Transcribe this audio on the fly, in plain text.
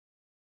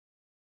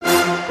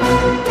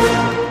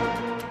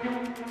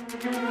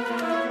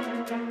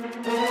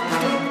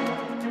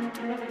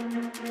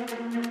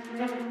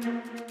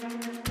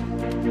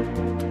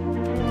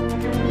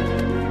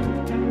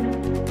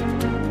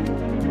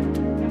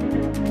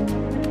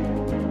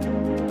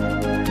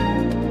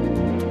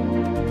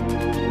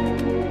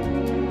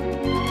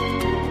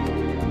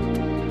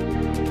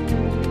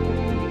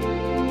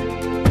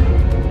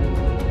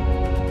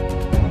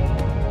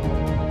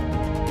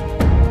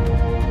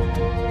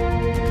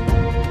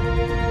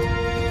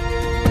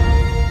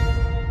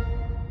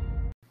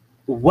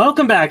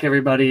Welcome back,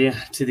 everybody,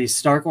 to the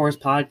Star Wars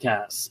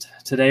podcast.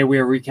 Today we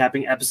are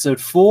recapping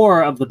episode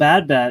 4 of The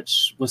Bad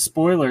Batch with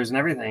spoilers and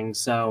everything.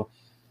 So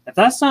if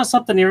that's not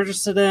something you're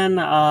interested in,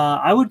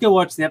 I would go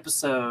watch the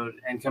episode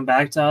and come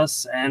back to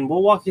us, and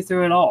we'll walk you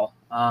through it all.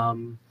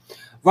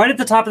 Right at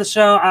the top of the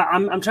show,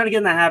 I'm trying to get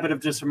in the habit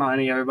of just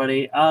reminding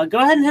everybody, go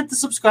ahead and hit the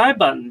subscribe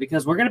button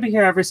because we're going to be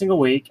here every single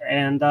week.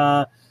 And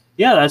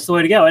yeah, that's the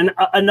way to go. And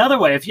another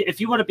way, if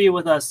you want to be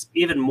with us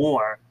even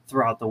more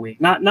throughout the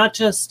week, not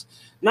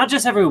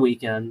just every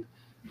weekend,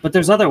 but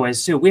there's other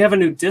ways too. We have a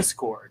new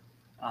Discord.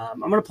 I'm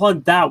going to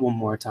plug that one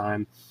more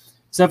time.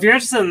 So if you're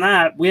interested in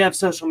that, we have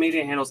social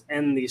media handles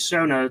in the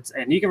show notes,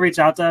 and you can reach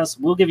out to us.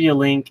 We'll give you a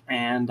link,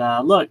 and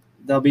look,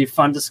 there'll be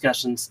fun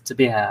discussions to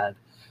be had.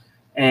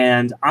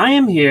 And I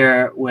am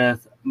here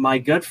with my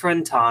good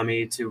friend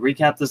Tommy to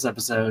recap this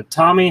episode.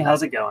 Tommy,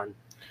 how's it going?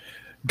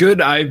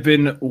 Good. I've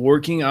been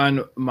working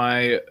on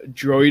my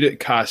droid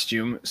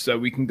costume so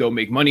we can go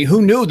make money.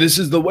 Who knew this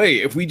is the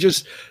way? If we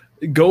just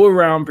go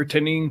around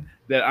pretending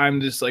that I'm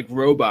this like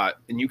robot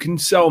and you can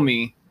sell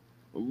me,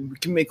 we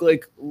can make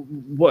like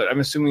what? I'm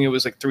assuming it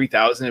was like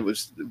 3,000. It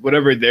was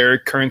whatever their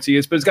currency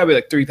is, but it's got to be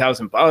like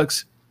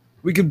 $3,000.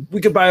 We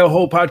could buy a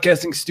whole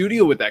podcasting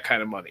studio with that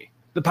kind of money.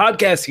 The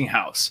podcasting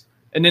house.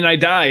 And then I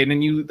die, and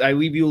then I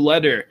leave you a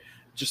letter,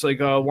 just like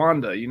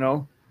Wanda, you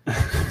know?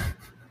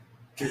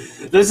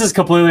 This is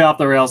completely off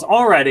the rails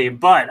already,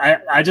 but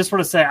I just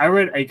want to say I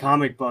read a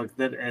comic book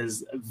that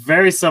is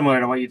very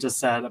similar to what you just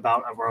said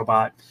about a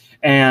robot.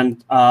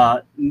 And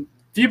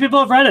few people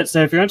have read it,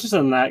 so if you're interested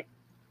in that,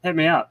 hit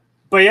me up.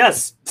 But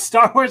yes,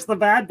 Star Wars: The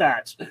Bad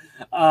Batch.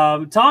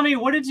 Tommy,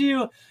 what did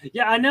you?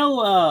 Yeah, I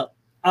know.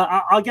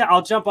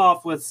 I'll jump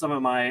off with some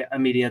of my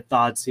immediate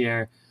thoughts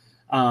here.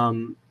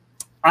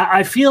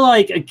 I feel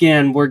like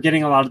again we're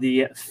getting a lot of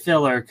the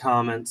filler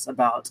comments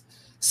about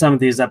some of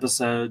these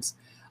episodes,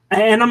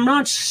 and I'm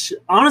not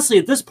honestly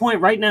at this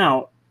point right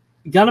now,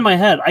 gun in my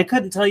head, I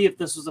couldn't tell you if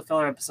this was a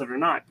filler episode or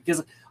not,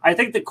 because I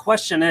think the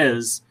question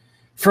is,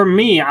 for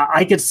me,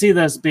 I could see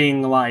this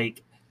being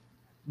like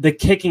the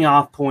kicking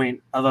off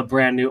point of a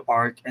brand new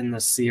arc in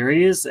the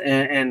series,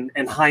 and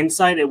in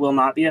hindsight, it will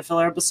not be a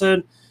filler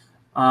episode.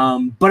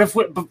 But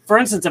for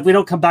instance, if we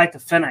don't come back to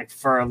Fennec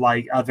for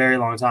like a very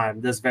long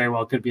time, this very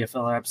well could be a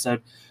filler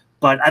episode.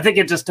 But I think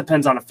it just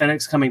depends on if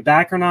Fennec's coming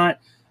back or not.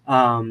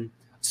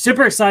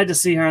 Super excited to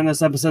see her in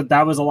this episode.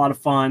 That was a lot of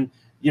fun.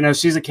 You know,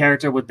 she's a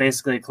character with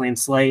basically a clean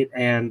slate,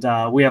 and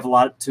we have a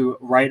lot to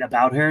write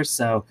about her.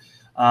 So,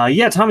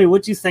 yeah, Tommy,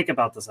 what do you think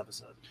about this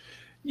episode?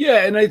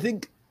 Yeah, and I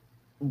think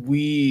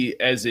we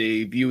as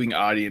a viewing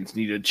audience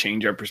need to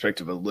change our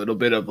perspective a little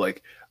bit of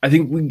like, I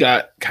think we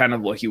got kind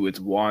of lucky with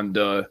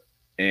Wanda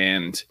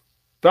and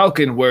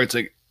Falcon, where it's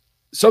like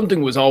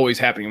something was always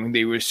happening. I mean,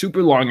 they were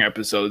super long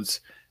episodes,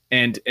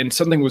 and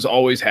something was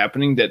always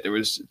happening, that there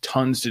was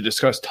tons to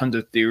discuss, tons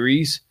of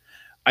theories.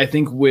 I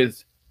think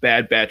with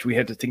Bad Batch, we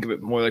had to think of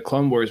it more like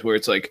Clone Wars, where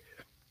it's like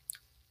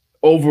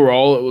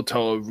overall it will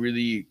tell a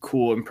really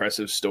cool,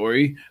 impressive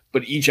story,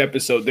 but each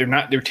episode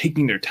they're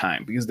taking their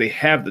time because they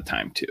have the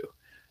time to.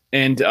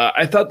 And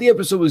I thought the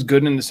episode was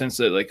good in the sense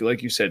that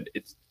like you said,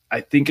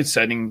 I think it's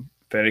setting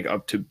Fennec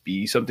up to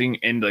be something,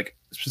 and like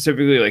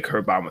specifically like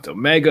her bond with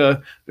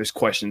Omega. There's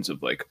questions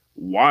of like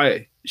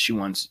why she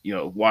wants,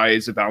 why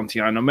is the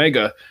bounty on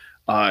Omega,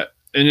 and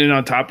then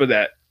on top of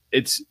that,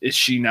 is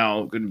she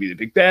now going to be the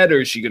big bad, or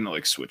is she going to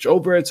like switch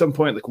over at some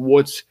point? Like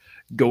what's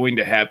going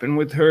to happen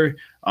with her?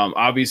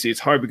 Obviously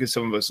it's hard because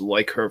some of us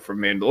like her from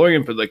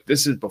Mandalorian, but like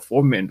this is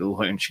before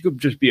Mandalorian. She could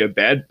just be a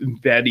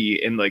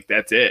baddie and like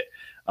that's it.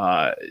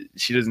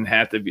 She doesn't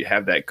have to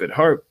have that good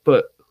heart,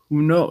 but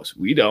who knows?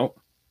 We don't.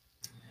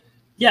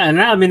 Yeah,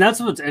 and I mean, that's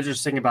what's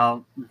interesting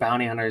about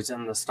bounty hunters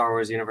in the Star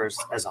Wars universe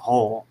as a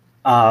whole.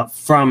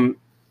 From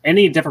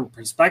any different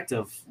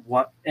perspective,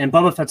 and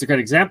Boba Fett's a great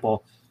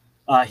example.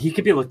 He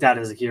could be looked at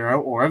as a hero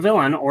or a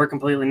villain or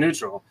completely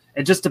neutral.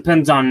 It just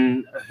depends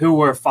on who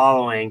we're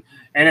following.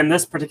 And in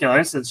this particular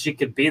instance, she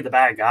could be the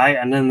bad guy,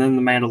 and then in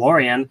The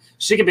Mandalorian,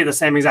 she could be the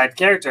same exact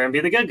character and be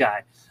the good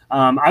guy.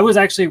 I was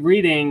actually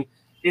reading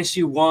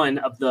issue 1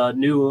 of the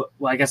new,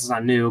 well, I guess it's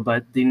not new,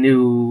 but the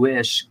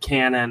new-ish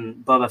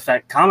canon Boba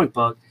Fett comic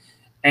book,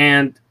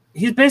 and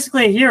he's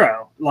basically a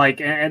hero,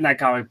 like in that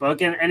comic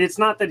book, and it's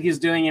not that he's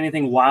doing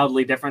anything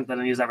wildly different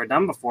than he's ever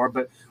done before,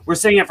 but we're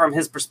seeing it from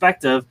his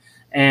perspective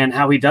and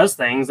how he does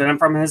things, and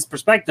from his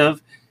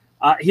perspective,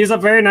 he's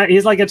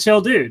he's like a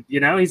chill dude,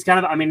 He's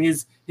kind of, I mean,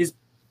 he's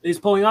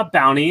pulling up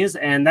bounties,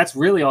 and that's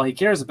really all he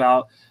cares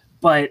about,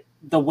 but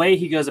the way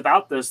he goes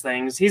about those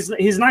things,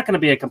 he's not going to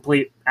be a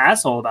complete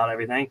asshole about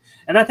everything.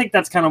 And I think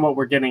that's kind of what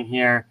we're getting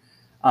here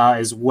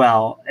as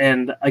well.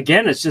 And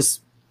again, it's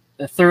just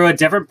through a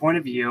different point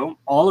of view,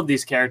 all of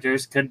these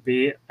characters could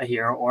be a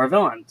hero or a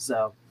villain.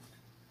 So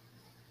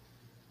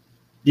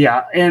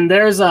yeah. And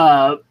there's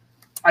we'll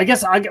go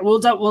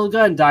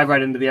ahead and dive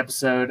right into the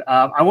episode.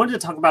 I wanted to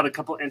talk about a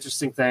couple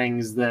interesting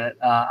things that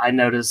I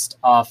noticed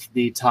off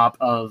the top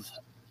of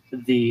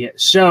the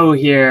show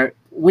here.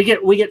 We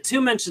get 2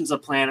 mentions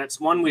of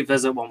planets. One we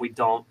visit, one we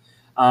don't.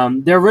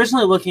 They're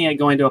originally looking at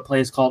going to a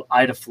place called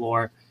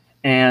Idaflor,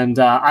 and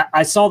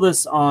I saw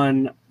this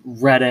on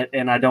Reddit,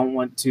 and I don't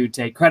want to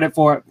take credit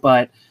for it,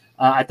 but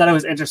I thought it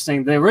was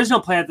interesting. The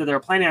original planet that they were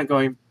planning on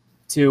going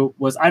to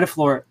was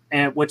Idaflor,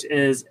 which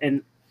is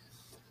an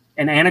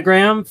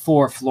anagram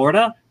for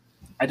Florida.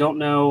 I don't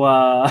know,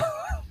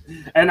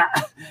 and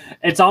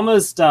it's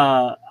almost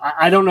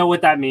I don't know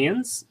what that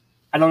means.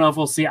 I don't know if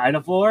we'll see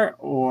Idaflor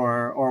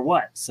or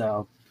what.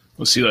 So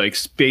we'll see like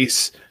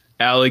space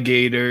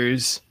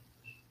alligators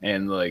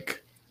and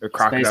like or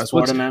crocodiles.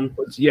 Florida men.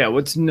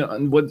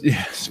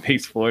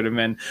 Space Florida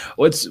men?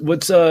 What's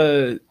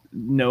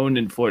known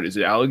in Florida? Is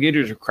it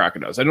alligators or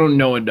crocodiles? I don't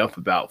know enough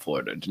about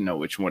Florida to know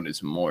which one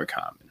is more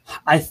common.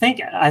 I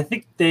think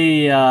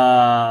they're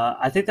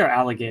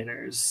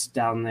alligators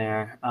down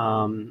there,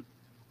 and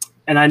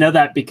I know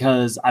that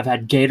because I've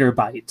had gator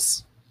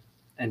bites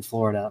in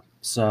Florida.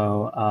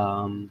 So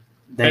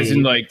as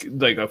in like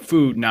a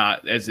food,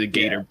 not as a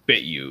gator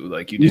bit you,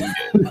 like you didn't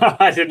get. No,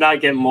 I did not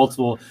get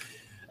multiple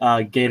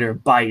gator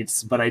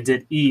bites, but I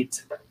did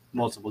eat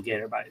multiple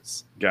gator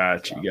bites.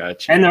 Gotcha.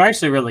 And they're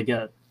actually really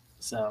good.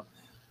 So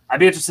I'd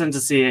be interested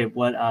to see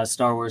what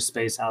Star Wars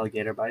space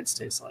alligator bites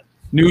taste like.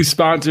 New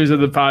sponsors of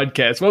the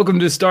podcast. Welcome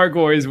to Star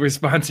Wars. We're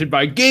sponsored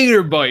by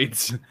Gator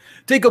Bites.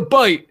 Take a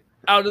bite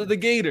out of the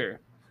gator.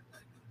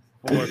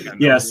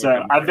 Yes,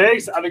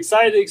 I'm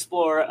excited to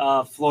explore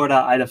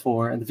Florida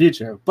Idaflor in the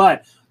future.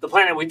 But the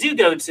planet we do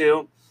go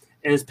to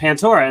is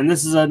Pantora, and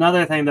this is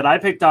another thing that I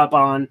picked up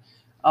on.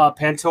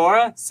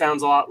 Pantora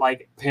sounds a lot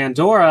like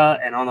Pandora,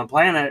 and on the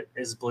planet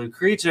is blue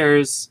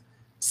creatures.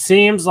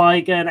 Seems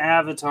like an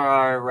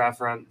Avatar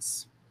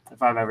reference,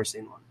 if I've ever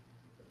seen one.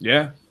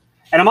 Yeah.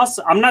 And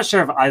I'm not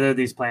sure if either of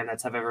these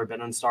planets have ever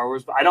been in Star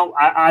Wars, but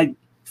I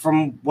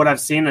from what I've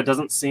seen, it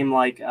doesn't seem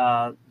like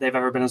they've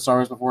ever been in Star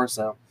Wars before.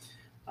 So,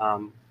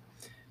 kind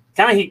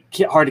of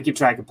hard to keep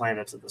track of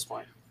planets at this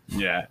point.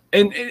 Yeah,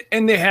 and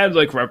they had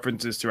like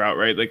references throughout,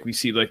 right? Like we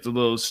see like the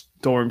little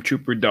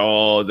stormtrooper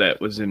doll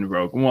that was in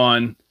Rogue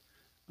One.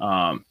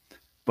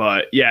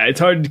 But yeah, it's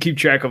hard to keep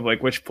track of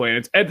like which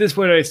planets. At this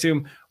point, I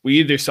assume we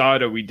either saw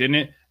it or we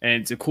didn't,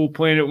 and it's a cool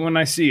planet when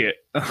I see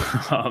it.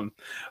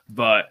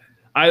 But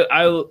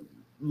I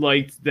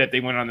liked that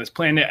they went on this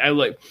planet. I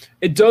like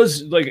it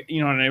does like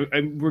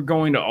and we're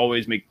going to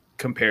always make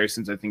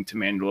comparisons, I think, to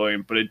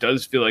Mandalorian, but it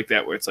does feel like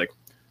that where it's like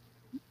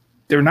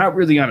they're not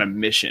really on a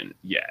mission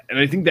yet, and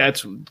I think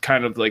that's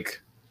kind of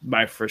like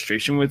my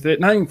frustration with it.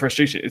 Not even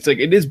frustration. It's like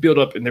it is built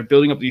up, and they're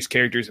building up these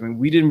characters. I mean,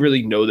 we didn't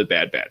really know the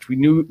Bad Batch. We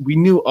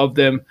knew of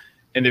them,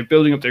 and they're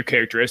building up their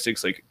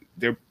characteristics. Like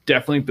they're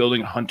definitely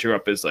building Hunter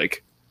up as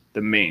like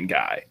the main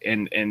guy,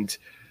 and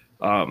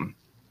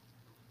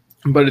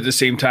but at the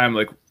same time,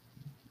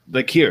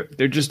 like here,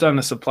 they're just on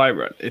a supply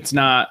run. It's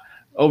not,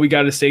 oh, we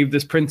got to save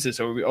this princess,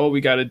 or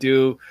we got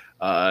to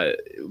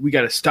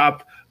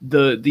stop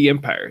the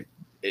Empire.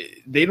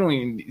 They don't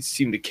even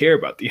seem to care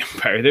about the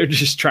Empire. They're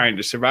just trying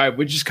to survive,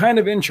 which is kind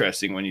of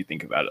interesting when you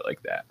think about it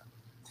like that.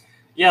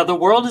 Yeah, the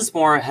world is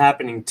more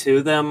happening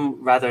to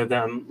them rather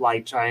than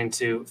like trying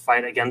to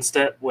fight against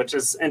it, which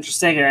is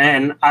interesting.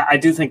 And I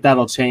do think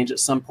that'll change at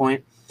some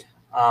point.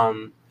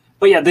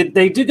 But yeah,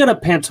 they do go to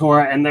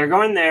Pantora, and they're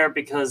going there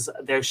because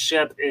their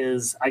ship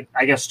is,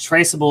 I guess,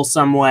 traceable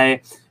some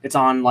way. It's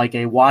on like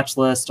a watch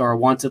list or a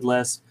wanted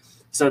list.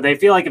 So they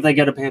feel like if they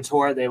go to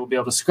Pantora, they will be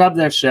able to scrub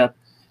their ship.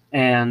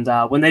 And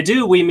when they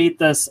do, we meet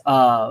this,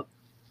 I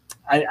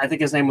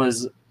think his name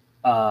was,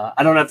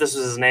 I don't know if this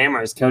was his name or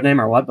his code name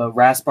or what, but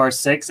Raspar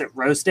 6 at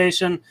Row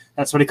Station.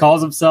 That's what he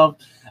calls himself.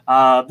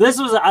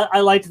 I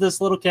liked this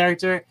little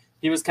character.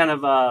 He was kind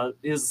of,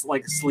 he was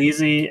like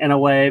sleazy in a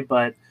way,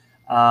 but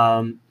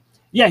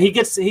yeah, he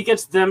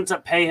gets them to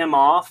pay him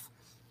off.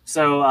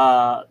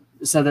 So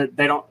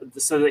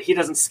that he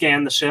doesn't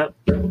scan the ship.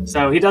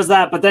 So he does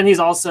that, but then he's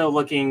also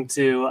looking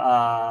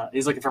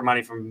for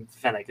money from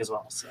Fennec as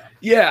well. So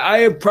yeah, I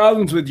have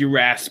problems with you,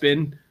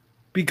 Raspin,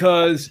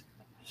 because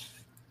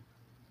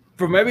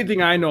from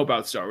everything I know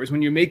about Star Wars,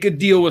 when you make a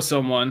deal with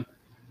someone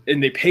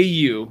and they pay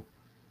you,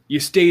 you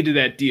stay to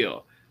that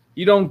deal.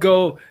 You don't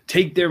go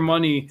take their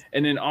money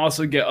and then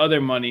also get other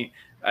money.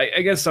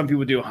 I guess some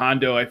people do.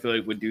 Hondo, I feel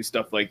like, would do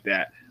stuff like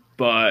that.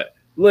 But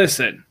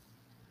listen,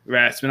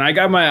 Raspin, I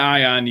got my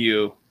eye on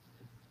you.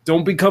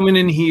 Don't be coming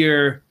in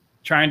here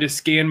trying to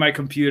scan my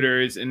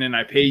computers and then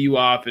I pay you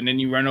off and then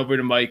you run over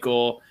to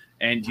Michael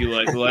and you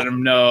like let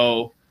him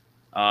know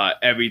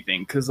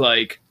everything. Cause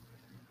like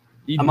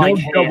I'm like,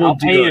 hey, I'll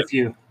pay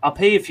you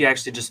if you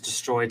actually just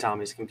destroy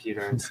Tommy's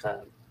computer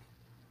instead.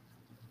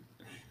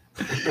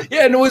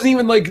 Yeah, and it wasn't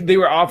even like they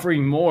were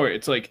offering more.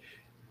 It's like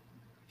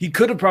he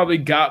could have probably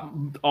got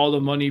all the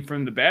money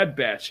from the Bad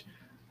Batch,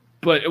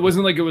 but it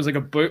wasn't like it was like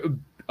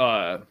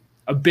a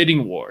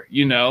bidding war,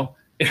 you know?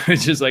 It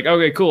was just like,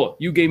 okay, cool.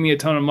 You gave me a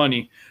ton of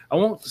money. I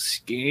won't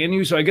scan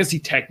you. So I guess he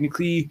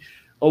technically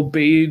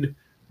obeyed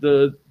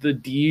the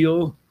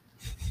deal,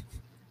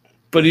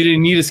 but he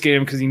didn't need to scan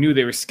him because he knew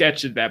they were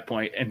sketched at that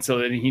point, and so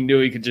then he knew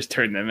he could just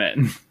turn them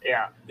in.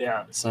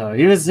 Yeah. So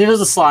he was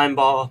a slime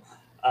ball.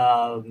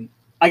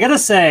 I gotta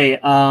say,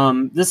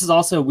 this is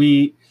also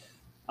a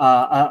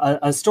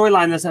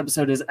storyline this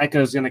episode is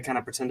Echo's going to kind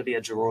of pretend to be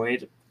a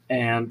droid.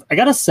 And I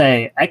got to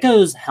say,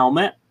 Echo's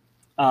helmet,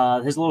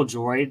 his little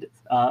droid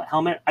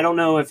helmet, I don't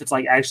know if it's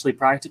like actually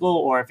practical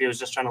or if he was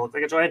just trying to look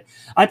like a droid.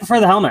 I prefer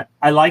the helmet.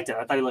 I liked it.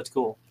 I thought he looked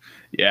cool.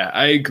 Yeah,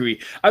 I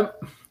agree.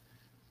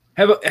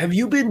 Have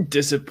you been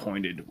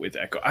disappointed with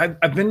Echo?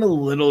 I've been a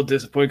little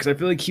disappointed because I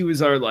feel like he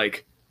was our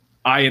like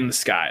eye in the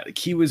sky. Like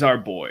he was our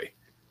boy.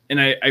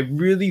 And I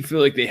really feel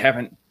like they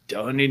haven't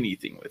done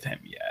anything with him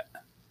yet.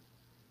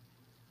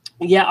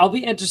 Yeah, I'll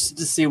be interested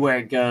to see where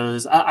it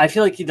goes. I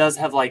feel like he does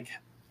have like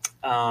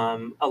a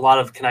lot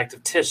of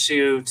connective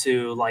tissue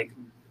to like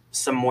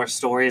some more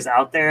stories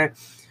out there.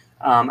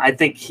 I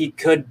think he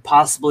could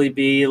possibly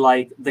be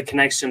like the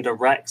connection to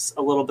Rex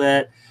a little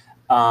bit.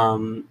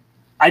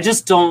 I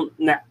just don't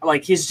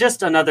like he's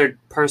just another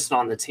person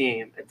on the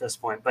team at this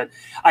point, but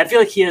I feel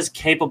like he is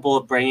capable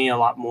of bringing a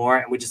lot more,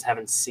 and we just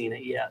haven't seen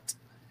it yet.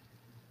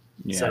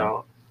 Yeah.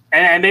 So,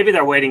 and maybe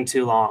they're waiting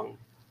too long.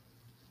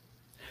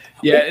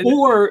 Yeah,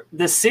 or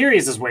the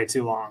series is way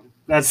too long.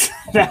 That's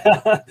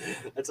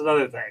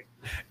another thing.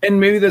 And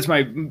maybe that's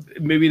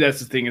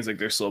the thing is like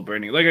they're slow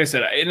burning. Like I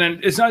said,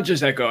 and it's not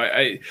just Echo.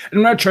 I'm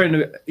not trying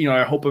to,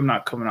 I hope I'm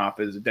not coming off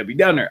as a Debbie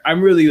Downer.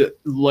 I'm really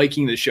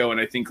liking the show, and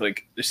I think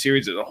like the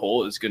series as a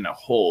whole is going to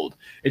hold.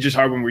 It's just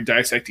hard when we're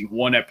dissecting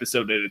one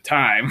episode at a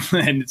time,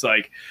 and it's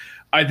like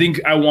I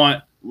think I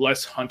want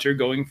less Hunter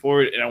going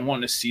forward, and I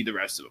want to see the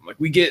rest of them. Like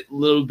we get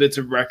little bits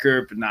of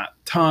Wrecker, but not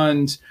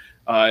tons.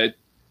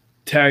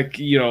 Tech,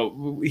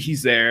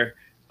 he's there.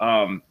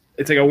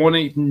 It's like I want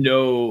to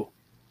know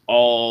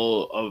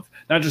all of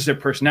not just their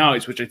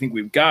personalities, which I think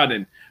we've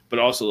gotten, but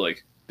also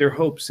like their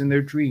hopes and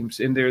their dreams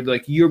and their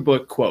like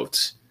yearbook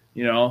quotes.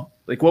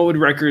 Like what would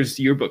Wrecker's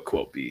yearbook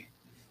quote be?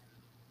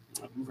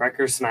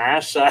 Wrecker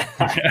smash. Yeah,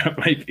 it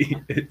might be.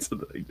 It's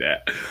something like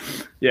that.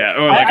 Yeah,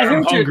 or like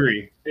I'm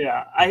hungry.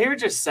 Yeah, I hear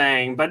what you're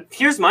saying, but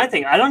here's my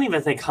thing. I don't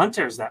even think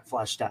Hunter's that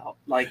fleshed out.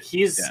 Like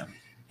he's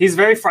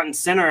very front and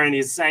center, and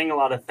he's saying a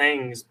lot of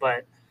things,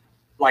 but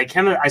like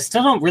him, I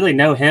still don't really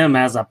know him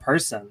as a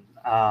person.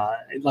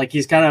 Like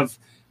he's kind of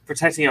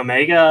protecting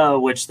Omega,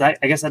 which I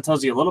guess that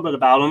tells you a little bit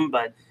about him,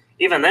 but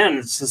even then,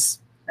 it's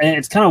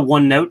kind of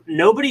one note.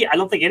 I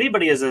don't think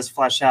anybody is as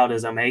fleshed out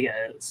as Omega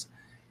is.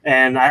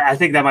 And I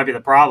think that might be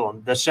the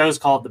problem. The show's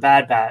called The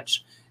Bad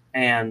Batch,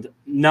 and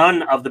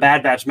none of the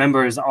Bad Batch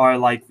members are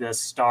like the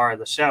star of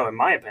the show, in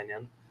my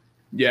opinion.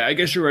 Yeah, I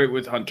guess you're right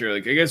with Hunter.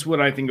 Like, I guess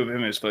what I think of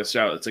him as fleshed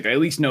out, it's like I at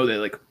least know that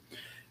like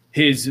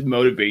his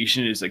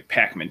motivation is like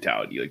pack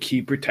mentality. Like he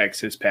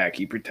protects his pack,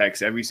 he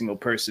protects every single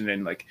person,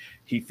 and like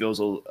he feels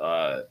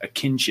a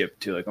kinship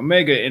to like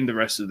Omega and the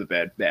rest of the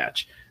Bad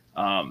Batch.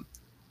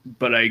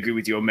 But I agree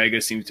with you. Omega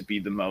seems to be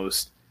the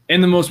most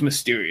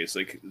mysterious.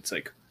 Like it's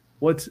like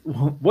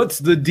what's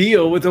the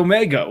deal with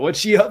Omega? What's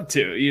she up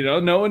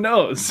to? No one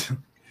knows.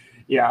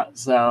 Yeah.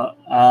 So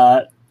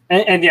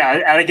and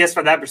yeah, I guess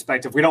from that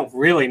perspective, we don't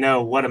really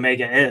know what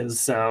Omega is.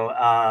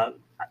 So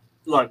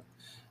look.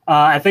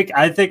 I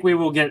think we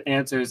will get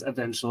answers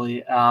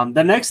eventually.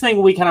 The next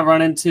thing we kind of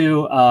run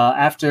into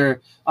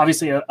after,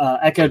 obviously,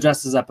 Echo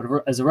dresses up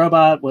as a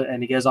robot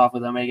and he goes off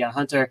with Omega and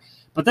Hunter.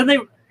 But then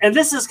and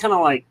this is kind of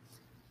like,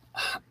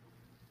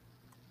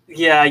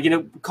 yeah,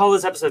 call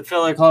this episode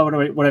filler, call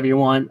it whatever you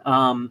want.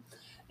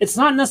 It's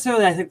not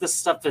necessarily I think this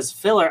stuff is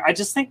filler. I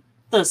just think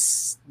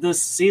this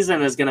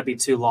season is going to be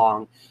too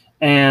long.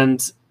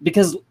 And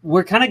because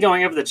we're kind of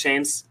going over the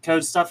chain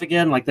code stuff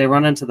again, like they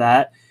run into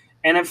that.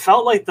 And it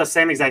felt like the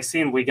same exact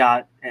scene we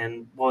got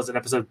in, what was it,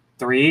 episode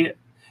 3?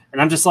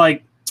 And I'm just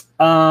like,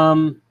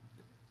 some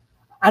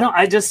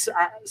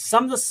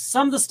of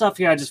the stuff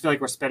here, I just feel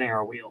like we're spinning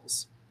our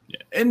wheels. Yeah.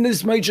 And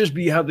this might just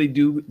be how they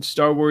do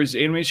Star Wars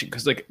animation,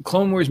 because like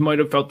Clone Wars might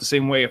have felt the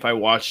same way if I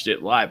watched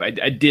it live. I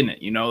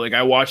didn't, like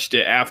I watched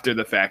it after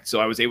the fact, so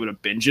I was able to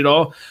binge it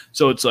all.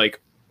 So it's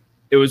like,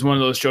 it was one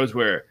of those shows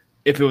where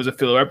if it was a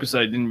filler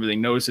episode, I didn't really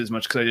notice as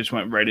much because I just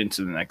went right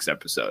into the next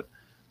episode.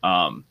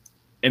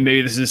 And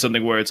maybe this is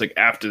something where it's like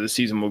after the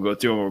season we'll go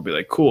through and we'll be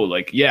like, cool,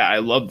 like, yeah, I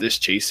love this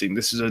chasing.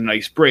 This is a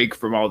nice break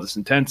from all this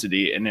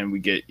intensity. And then we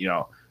get,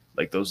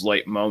 like those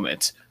light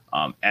moments.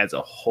 As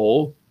a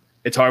whole,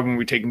 it's hard when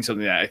we're taking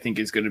something that I think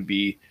is going to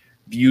be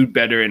viewed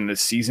better in the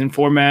season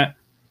format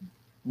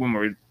when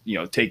we're,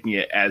 taking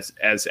it as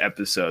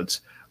episodes.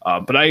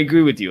 But I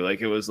agree with you.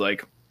 Like, it was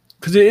like,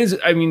 because it is,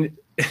 I mean,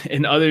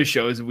 in other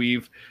shows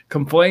we've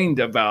complained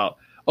about,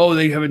 oh,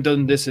 they haven't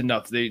done this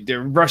enough.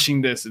 They're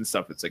rushing this and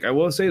stuff. It's like, I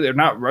will say they're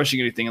not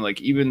rushing anything. And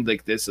like, even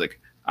like this, like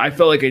I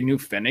felt like I knew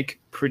Fennec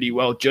pretty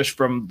well just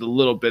from the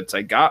little bits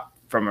I got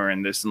from her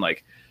in this. And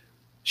like,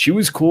 she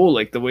was cool.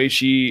 Like the way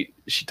she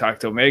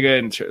talked to Omega,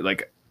 and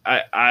like,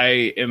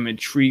 I am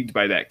intrigued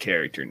by that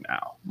character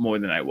now more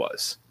than I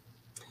was.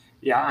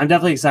 Yeah. I'm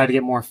definitely excited to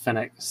get more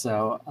Fennec.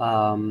 So,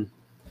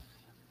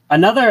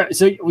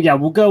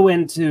 we'll go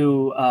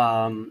into,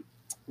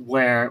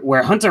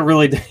 where Hunter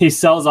really he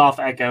sells off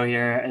Echo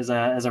here as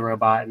a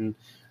robot, and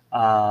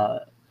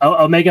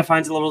Omega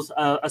finds a little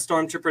a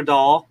stormtrooper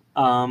doll.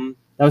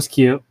 That was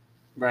cute.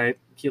 right?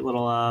 Cute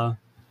little.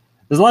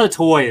 There's a lot of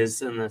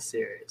toys in this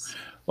series.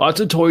 Lots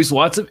of toys,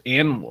 lots of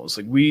animals.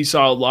 Like we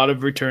saw a lot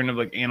of return of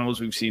like animals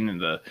we've seen in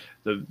the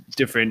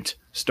different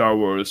Star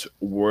Wars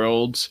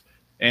worlds.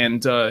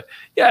 And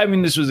yeah, I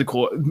mean, this was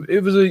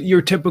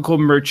your typical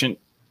merchant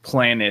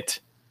planet.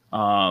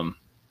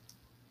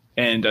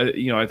 And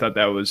I thought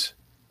that was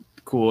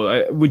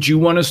cool. Would you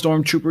want a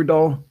Stormtrooper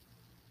doll?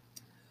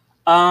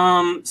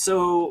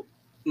 So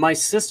my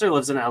sister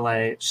lives in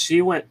LA.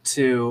 She went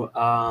to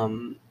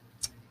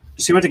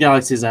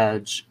Galaxy's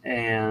Edge,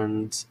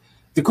 and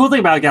the cool thing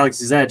about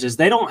Galaxy's Edge is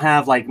they don't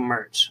have like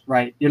merch,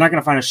 right? You're not going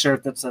to find a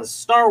shirt that says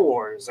Star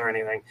Wars or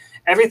anything.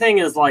 Everything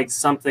is like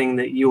something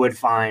that you would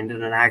find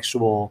in an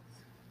actual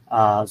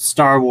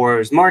Star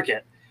Wars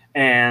market.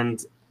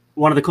 And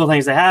one of the cool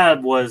things they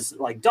had was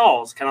like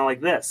dolls, kind of like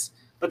this.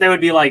 But they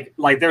would be like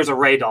there's a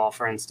Rey doll,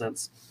 for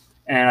instance.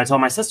 And I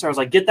told my sister, I was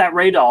like, get that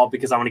Rey doll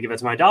because I want to give it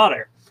to my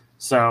daughter.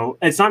 So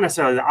it's not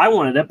necessarily that I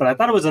wanted it, but I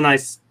thought it was a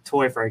nice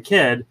toy for a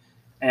kid.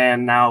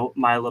 And now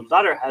my little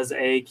daughter has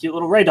a cute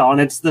little Rey doll,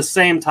 and it's the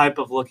same type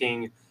of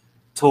looking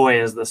toy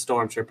as the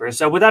Stormtrooper.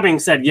 So with that being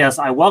said, yes,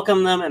 I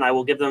welcome them, and I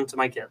will give them to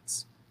my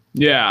kids.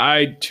 Yeah,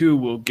 I too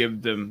will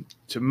give them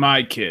to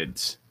my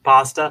kids.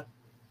 Pasta?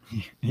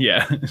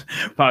 Yeah.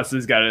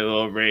 Pasta's got a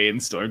little Rey and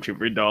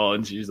Stormtrooper doll,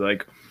 and she's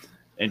like,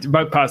 and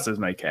my Pasta's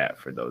my cat,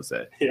 for those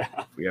that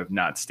we have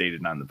not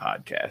stated on the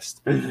podcast.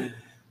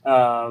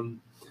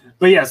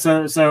 But yeah,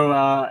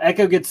 so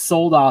Echo gets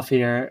sold off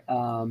here.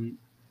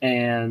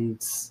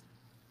 And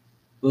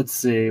let's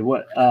see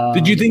what.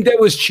 Did you think that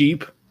was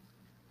cheap?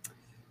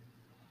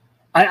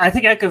 I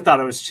think Echo thought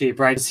it was cheap,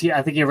 right?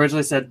 I think he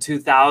originally said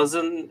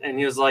 2,000, and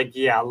he was like,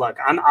 "Yeah, look,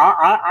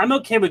 I'm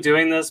okay with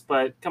doing this,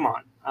 but come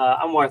on,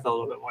 I'm worth a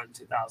little bit more than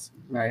 2,000,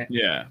 right?"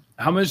 Yeah.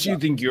 How much do you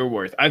think you're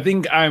worth? I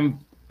think I'm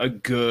a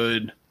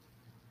good.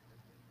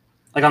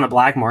 Like on the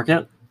black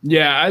market.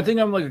 Yeah, I think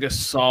I'm like a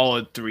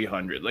solid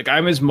 300. Like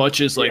I'm as much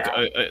as like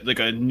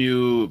a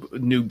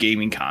new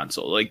gaming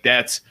console. Like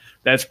that's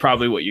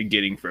probably what you're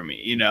getting from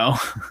me, you know?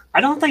 I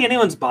don't think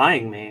anyone's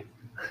buying me.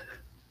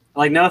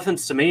 Like, no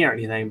offense to me or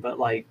anything, but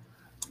like,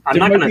 I'm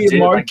not going to do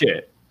market.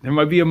 Like, there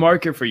might be a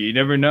market for you. You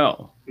never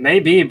know.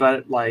 Maybe,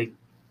 but like,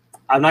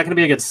 I'm not going to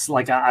be a good,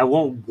 like, I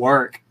won't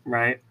work,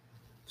 right?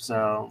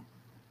 So,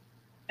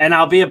 and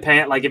I'll be a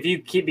pain. Like, if you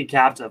keep me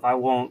captive, I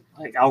won't,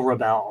 like, I'll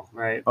rebel,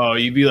 right? Oh,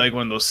 you'd be like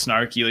one of those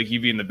snarky, like,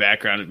 you'd be in the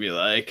background and be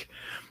like,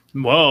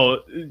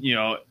 well, you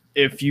know,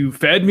 if you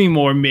fed me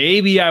more,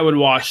 maybe I would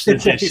wash the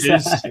dishes.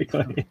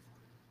 Exactly.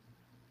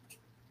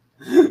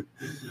 Do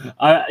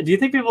you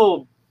think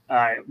people? All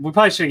right, we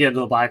probably shouldn't get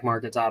into the black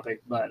market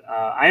topic, but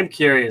I am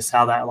curious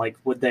how that, like,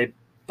 would they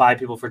buy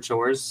people for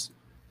chores?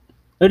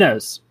 Who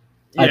knows?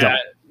 I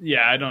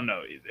don't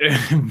know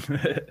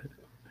either.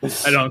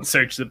 I don't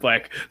search the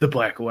black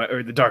web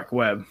or the dark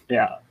web.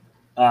 Yeah.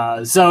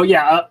 So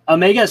yeah,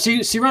 Omega,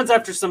 she runs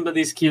after some of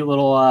these cute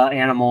little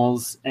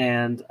animals,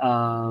 and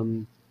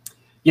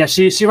yeah,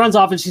 she runs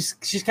off, and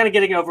she's kind of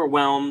getting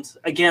overwhelmed.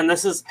 Again, I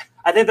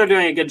think they're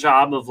doing a good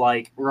job of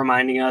like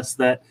reminding us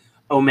that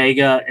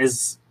Omega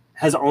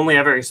has only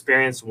ever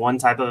experienced one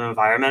type of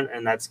environment,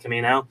 and that's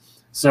Kamino.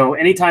 So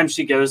anytime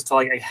she goes to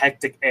like a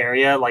hectic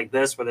area like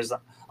this, where there's a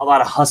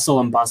lot of hustle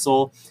and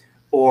bustle,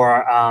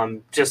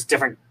 or just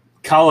different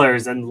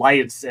colors and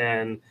lights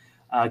and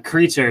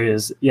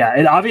creatures, yeah,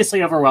 it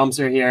obviously overwhelms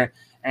her here.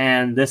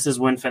 And this is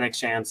when Fennec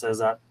Shand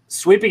says,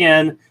 sweeping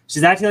in.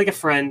 She's acting like a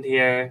friend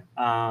here.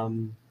 Yeah,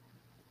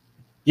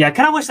 I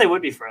kind of wish they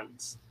would be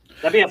friends.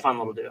 That'd be a fun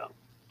little duo.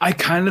 I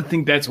kind of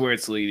think that's where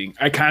it's leading.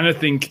 I kind of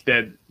think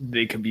that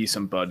they could be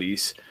some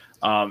buddies.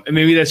 And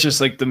maybe that's just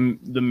like the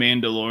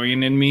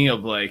Mandalorian in me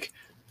of like,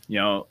 you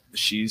know,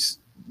 she's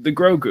the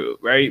Grogu,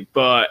 right?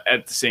 But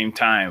at the same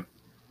time,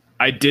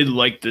 I did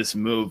like this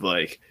move.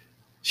 Like,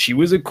 she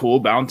was a cool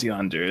bounty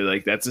hunter.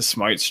 Like, that's a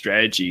smart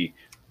strategy.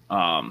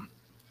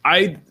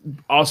 I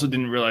also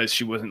didn't realize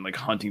she wasn't like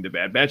hunting the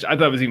Bad Batch. I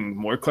thought it was even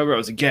more clever. I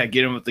was like, yeah,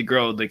 get him with the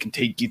girl. They can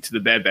take you to the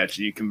Bad Batch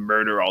and you can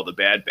murder all the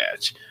Bad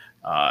Batch.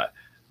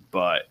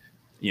 But,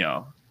 you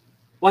know.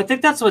 Well, I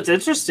think that's what's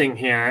interesting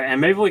here.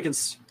 And maybe we can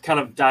kind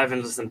of dive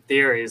into some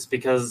theories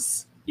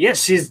because, yeah,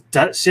 she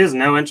has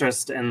no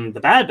interest in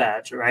the Bad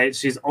Batch, right?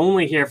 She's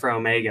only here for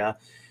Omega.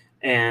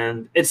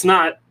 And it's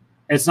not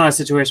a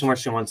situation where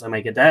she wants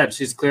Omega dead.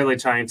 She's clearly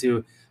trying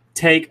to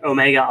take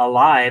Omega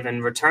alive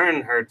and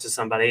return her to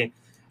somebody.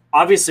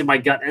 Obviously, my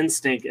gut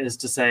instinct is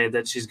to say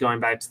that she's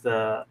going back to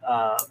the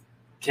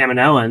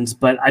Kaminoans,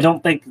 but I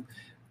don't think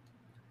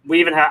we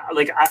even have,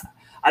 like,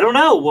 I don't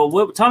know.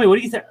 Well, Tommy, what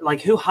do you think? Like,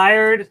 who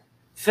hired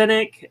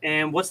Fennec,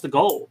 and what's the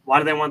goal? Why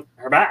do they want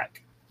her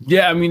back?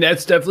 Yeah, I mean,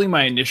 that's definitely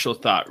my initial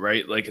thought,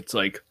 right? Like, it's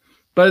like,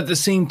 but at the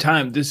same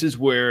time, this is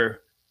where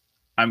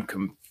I'm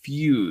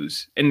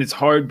confused, and it's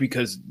hard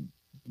because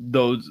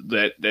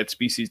that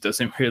species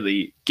doesn't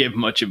really give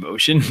much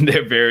emotion.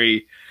 They're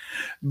very,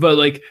 but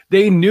like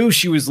they knew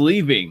she was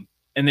leaving,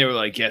 and they were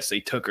like, yes, they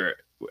took her,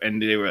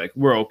 and they were like,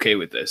 we're okay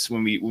with this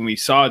when we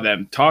saw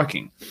them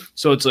talking.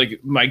 So it's like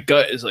my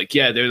gut is like,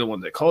 yeah, they're the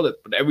ones that called it,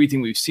 but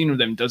everything we've seen of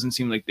them doesn't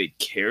seem like they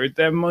cared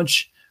that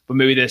much. But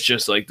maybe that's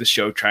just like the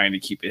show trying to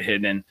keep it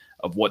hidden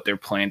of what their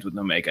plans with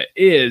Omega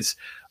is.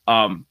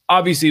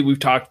 Obviously, we've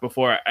talked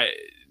before.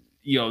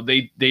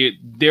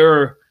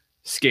 They're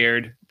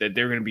scared that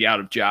they're going to be out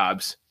of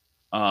jobs.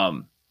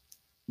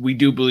 We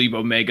do believe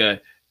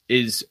Omega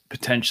is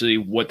potentially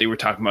what they were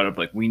talking about of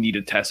like, we need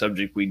a test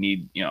subject. We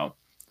need,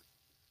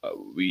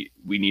 we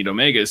need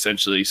Omega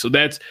essentially. So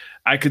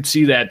I could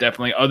see that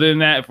definitely. Other than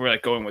that, if we're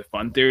like going with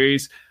fun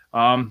theories,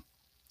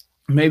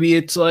 maybe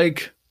it's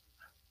Boba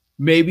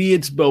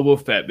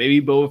Fett.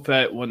 Maybe Boba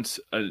Fett wants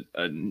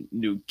a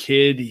new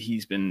kid.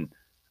 He's been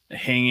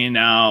hanging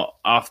out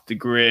off the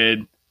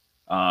grid,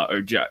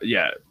 Bobo,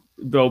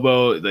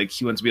 like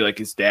he wants to be like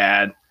his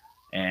dad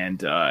and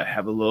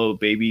have a little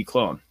baby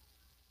clone.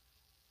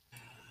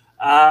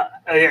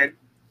 Okay.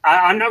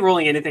 I'm not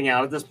ruling anything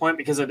out at this point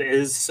because it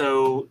is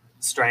so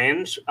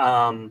strange.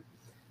 I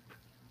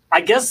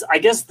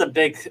guess the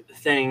big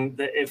thing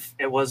that if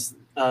it was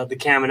the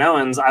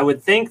Kaminoans, I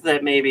would think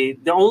that maybe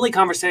the only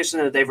conversation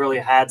that they've really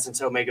had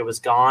since Omega was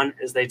gone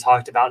is they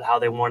talked about how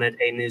they wanted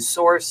a new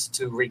source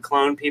to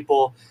reclone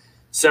people.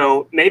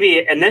 So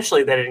maybe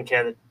initially they didn't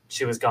care that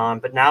she was gone,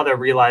 but now they're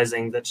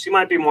realizing that she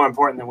might be more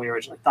important than we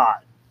originally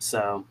thought.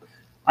 So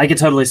I could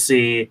totally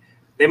see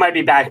they might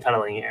be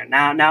backpedaling here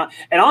now.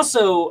 And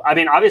also, I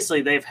mean,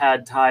 obviously they've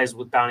had ties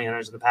with bounty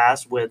hunters in the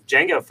past with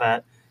Jango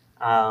Fett.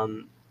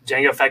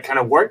 Jango Fett kind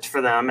of worked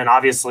for them, and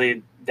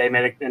obviously they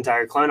made an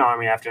entire clone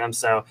army after him.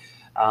 So,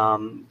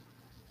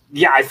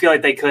 I feel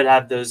like they could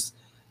have those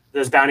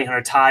bounty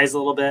hunter ties a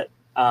little bit.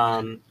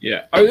 Are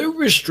there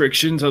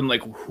restrictions on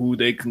like who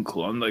they can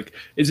clone? Like,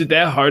 is it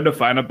that hard to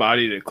find a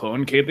body to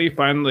clone? Can't they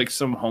find like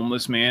some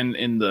homeless man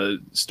in the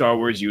Star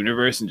Wars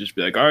universe and just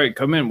be like, all right,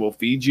 come in, we'll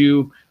feed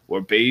you or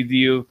bathe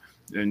you,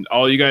 and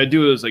all you gotta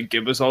do is like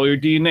give us all your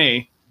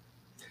DNA?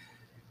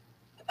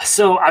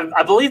 So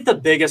I believe the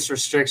biggest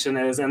restriction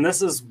is, and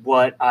this is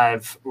what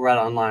I've read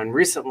online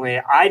recently,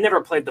 I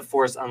never played the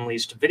Force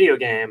Unleashed video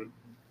game,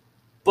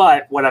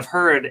 but what I've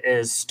heard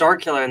is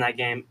Starkiller in that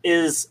game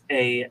is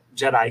a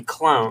Jedi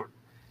clone,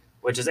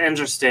 which is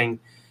interesting.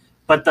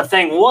 But the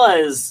thing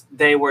was,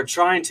 they were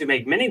trying to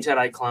make mini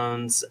Jedi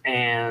clones,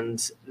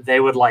 and they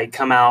would like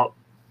come out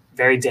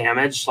very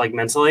damaged, like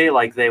mentally,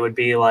 like they would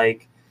be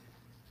like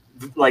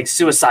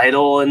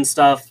suicidal and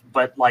stuff,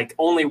 but like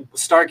only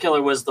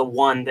Starkiller was the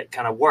one that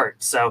kind of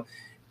worked. So,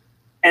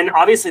 and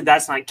obviously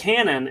that's not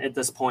canon at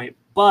this point,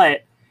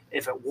 but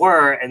if it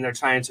were, and they're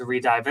trying to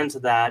re-dive into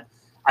that,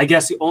 I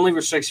guess the only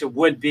restriction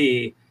would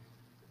be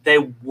they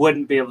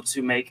wouldn't be able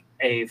to make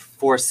a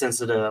force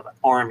sensitive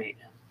army.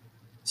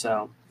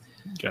 So,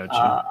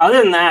 gotcha.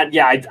 Other than that,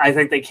 I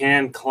think they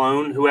can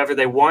clone whoever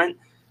they want.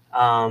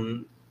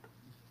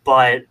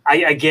 But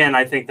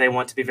I think they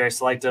want to be very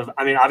selective.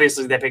 I mean,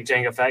 obviously they picked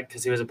Jango Fett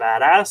because he was a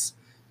badass,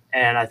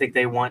 and I think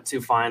they want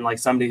to find like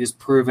somebody who's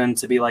proven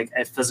to be like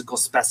a physical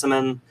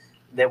specimen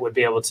that would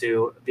be able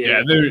to be.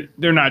 Yeah,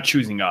 they're not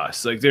choosing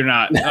us. Like they're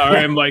not. All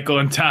right, Michael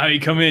and Tommy,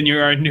 come in.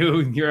 You're our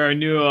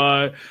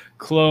new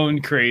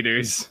clone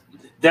creators.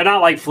 They're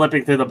not like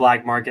flipping through the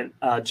black market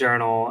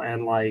journal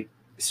and like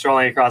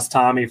strolling across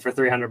Tommy for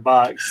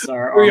 $300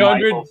 or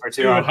Michael for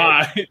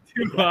 $200.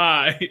 Too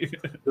high.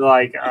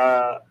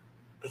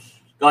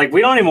 Like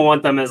we don't even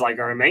want them as like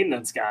our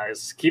maintenance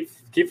guys. Keep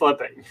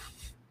flipping.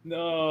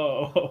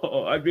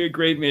 No, I'd be a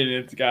great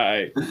maintenance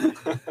guy.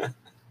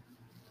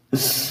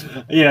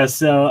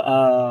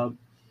 So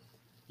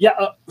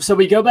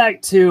we go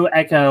back to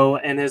Echo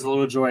and his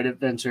little droid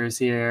adventures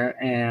here,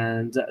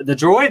 and the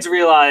droids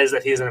realize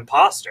that he's an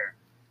imposter.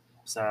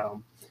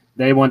 So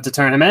they want to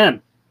turn him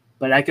in,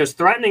 but Echo's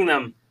threatening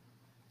them.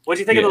 What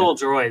do you think of the little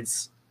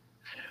droids?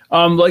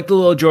 Like the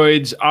little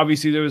droids,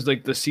 obviously there was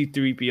like the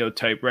C-3PO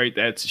type, right?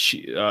 That's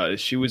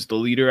she was the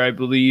leader, I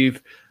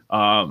believe.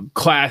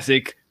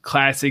 Classic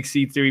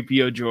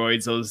C-3PO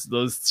droids,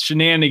 those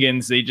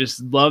shenanigans. They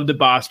just love to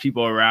boss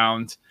people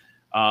around.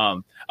 I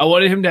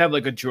wanted him to have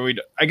like a droid.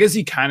 I guess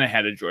he kind of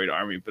had a droid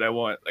army, but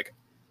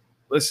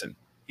listen,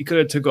 he could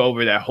have took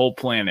over that whole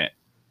planet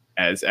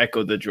as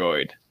Echo the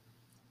droid.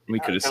 We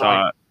could have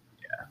saw it.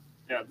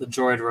 Yeah, the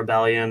droid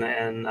rebellion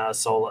and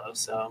Solo.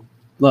 So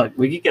look,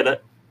 we could get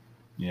it.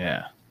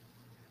 Yeah.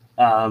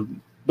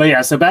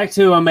 So back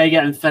to Omega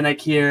and Fennec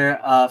here.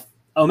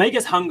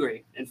 Omega's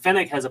hungry, and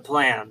Fennec has a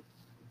plan.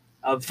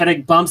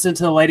 Fennec bumps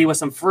into the lady with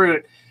some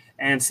fruit,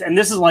 and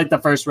this is like the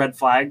first red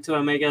flag to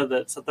Omega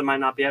that something might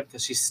not be up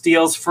because she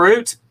steals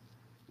fruit.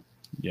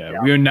 Yeah,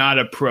 we are not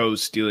a pro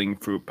stealing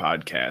fruit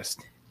podcast.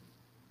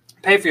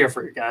 Pay for your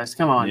fruit, guys.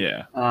 Come on.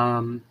 Yeah.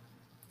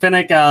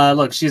 Fennec,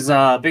 look, she's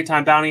a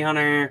big-time bounty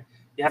hunter.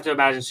 You have to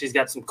imagine she's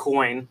got some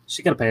coin.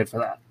 She could have paid for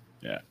that.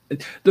 Yeah.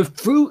 The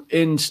fruit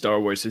in Star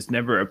Wars has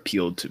never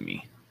appealed to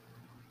me.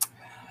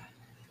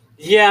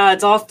 Yeah,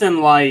 it's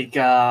often I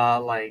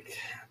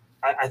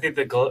think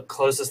the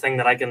closest thing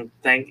that I can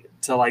think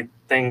to like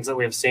things that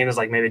we've seen is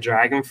like maybe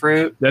dragon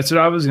fruit. That's what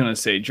I was gonna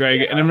say.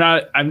 Dragon,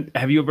 yeah. And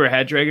have you ever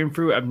had dragon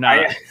fruit? I'm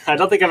not. I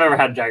don't think I've ever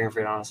had dragon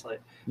fruit, honestly.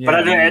 Yeah,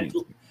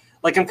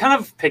 but I'm kind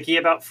of picky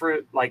about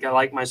fruit. Like I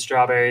like my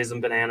strawberries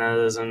and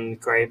bananas and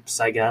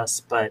grapes, I guess.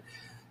 But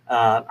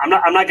I'm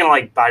not gonna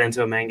like bite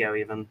into a mango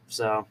even.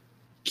 So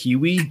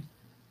kiwi.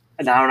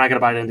 No, I'm not gonna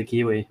bite into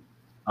kiwi.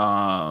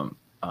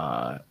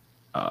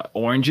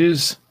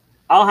 Oranges.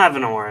 I'll have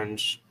an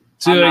orange.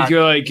 So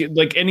you're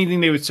like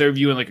anything they would serve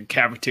you in like a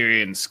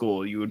cafeteria in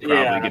school, you would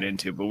probably get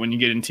into. But when you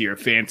get into your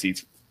fancy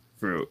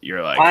fruit,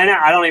 you're like,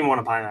 I don't even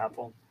want a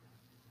pineapple.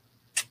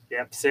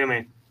 Yep, sue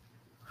me.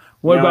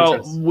 What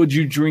about would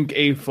you drink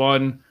a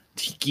fun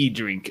tiki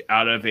drink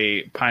out of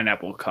a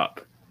pineapple cup?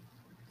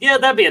 Yeah,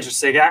 that'd be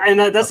interesting. And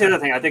that's the other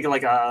thing. I think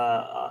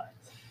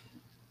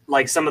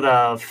like some of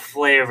the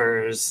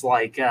flavors.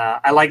 Like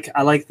I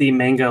like the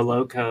Mango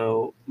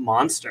Loco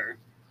Monster.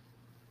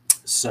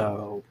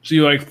 So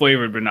you like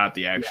flavored, but not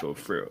the actual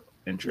fruit.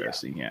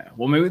 Interesting, yeah.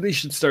 Well, maybe they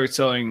should start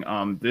selling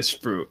this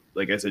fruit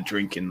like as a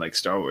drink in like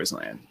Star Wars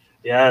Land.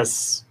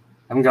 Yes,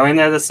 I'm going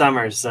there this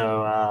summer,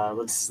 so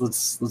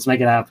let's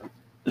make it happen.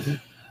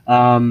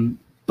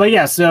 But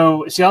yeah,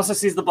 so she also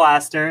sees the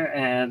blaster,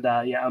 and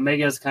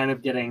Omega is kind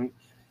of getting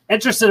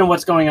interested in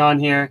what's going on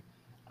here.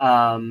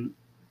 I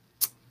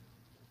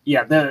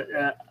guess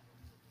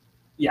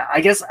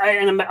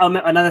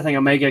another thing,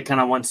 Omega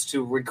kind of wants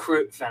to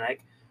recruit Fennec.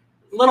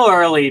 A little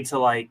early to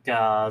like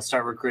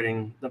start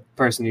recruiting the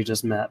person you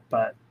just met,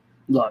 but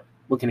look,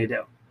 what can you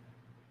do?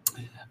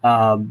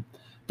 But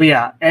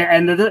yeah,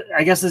 and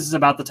I guess this is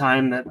about the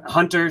time that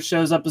Hunter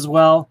shows up as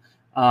well,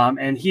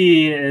 and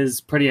he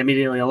is pretty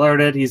immediately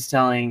alerted. He's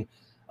telling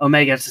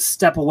Omega to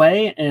step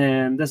away,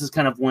 and this is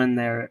kind of when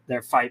their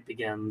fight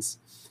begins.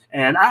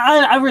 And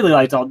I really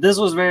liked all this.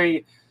 Was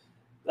very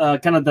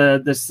kind of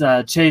this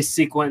chase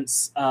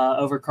sequence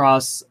over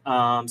across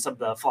some of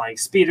the flying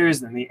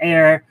speeders in the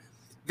air.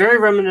 Very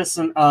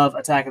reminiscent of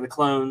Attack of the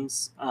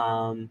Clones,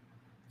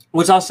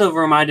 which also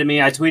reminded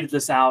me, I tweeted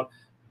this out,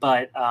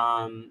 but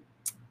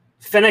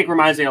Fennec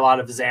reminds me a lot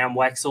of Zam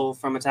Wexel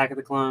from Attack of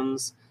the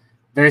Clones.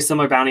 Very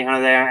similar bounty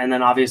hunter there, and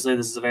then obviously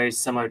this is a very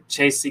similar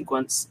chase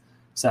sequence.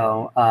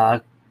 So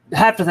I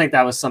have to think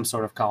that was some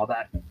sort of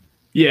callback.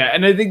 Yeah,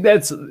 and I think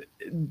that's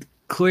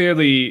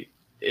clearly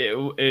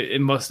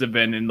it must have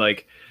been in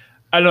like,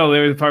 I don't know,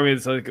 there was a part of me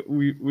that's like,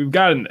 we've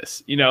gotten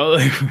this, you know?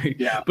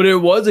 But it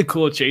was a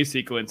cool chase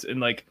sequence. And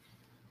like,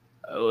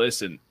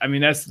 listen, I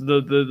mean, that's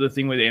the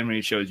thing with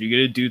animated shows. You get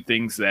to do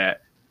things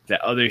that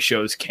other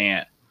shows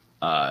can't,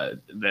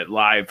 that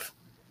live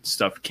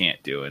stuff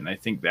can't do. And I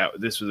think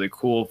that this was a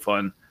cool,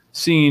 fun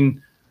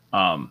scene.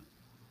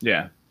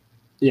 Yeah.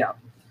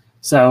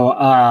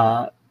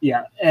 So,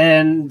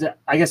 and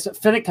I guess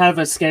Fennec kind of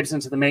escapes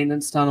into the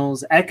maintenance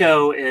tunnels.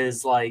 Echo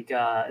is like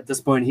at this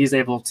point he's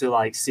able to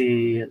like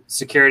see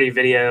security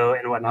video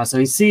and whatnot. So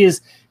he sees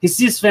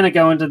Fennec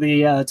go into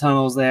the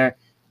tunnels there,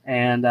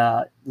 and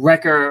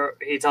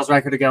he tells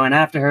Wrecker to go in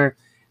after her.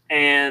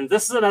 And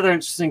this is another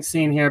interesting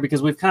scene here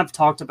because we've kind of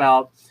talked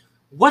about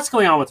what's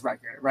going on with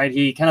Wrecker, right?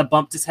 He kind of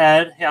bumped his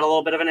head. He had a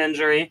little bit of an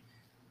injury,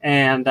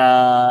 and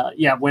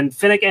when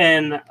Fennec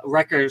and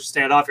Wrecker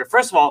stand off here,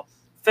 first of all,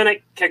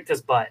 Fennec kicked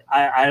his butt.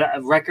 I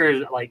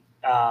record like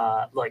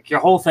your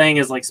whole thing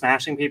is like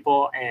smashing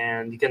people,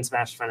 and you can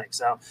smash Fennec.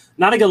 So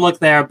not a good look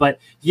there. But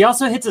he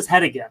also hits his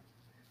head again.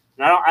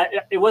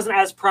 It wasn't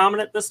as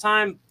prominent this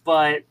time,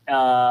 but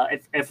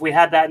if we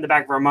had that in the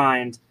back of our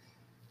mind,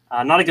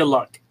 not a good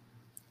look.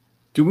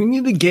 Do we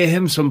need to get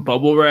him some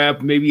bubble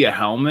wrap, maybe a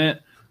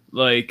helmet?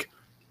 Like,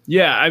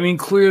 yeah, I mean,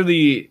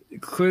 clearly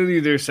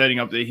they're setting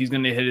up that he's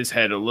going to hit his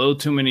head a little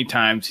too many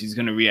times. He's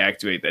going to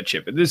reactivate that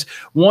chip. But this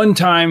one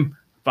time,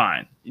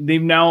 fine.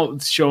 They've now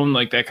shown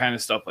like that kind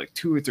of stuff like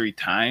 2 or 3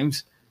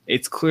 times.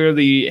 It's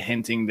clearly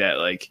hinting that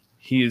like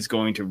he is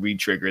going to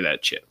re-trigger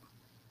that chip.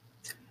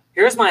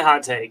 Here's my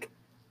hot take.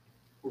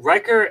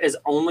 Wrecker is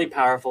only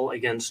powerful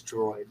against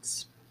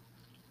droids.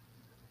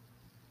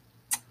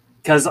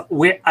 Because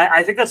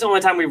I think that's the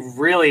only time we've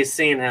really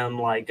seen him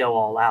like go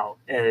all out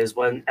is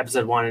when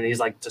episode 1 and he's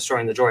like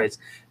destroying the droids.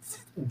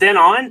 Then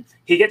on,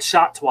 he gets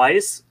shot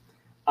twice.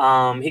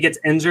 He gets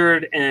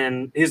injured,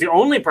 and he's the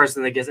only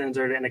person that gets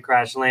injured in a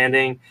crash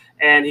landing,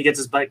 and he gets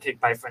his butt kicked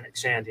by Fennec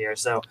Shand here.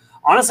 So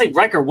honestly,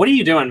 Wrecker, what are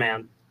you doing,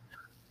 man?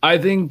 I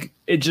think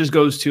it just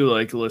goes to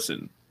like,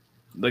 listen,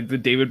 like the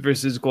David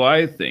versus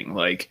Goliath thing.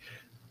 Like,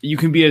 you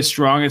can be as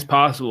strong as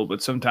possible,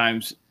 but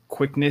sometimes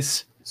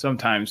quickness,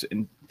 sometimes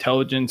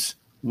intelligence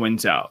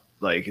wins out.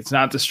 Like, it's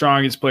not the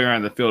strongest player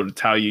on the field,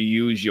 it's how you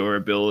use your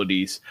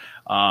abilities.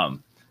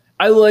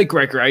 I like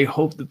Wrecker. I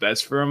hope the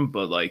best for him,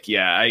 but like,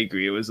 yeah, I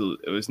agree. It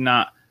was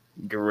not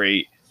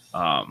great.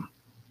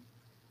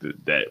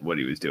 That what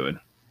he was doing.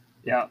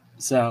 Yeah.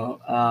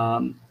 So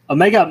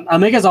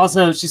Omega's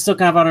also, she's still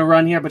kind of on a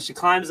run here, but she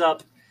climbs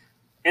up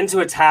into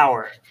a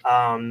tower.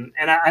 And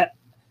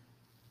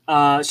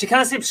she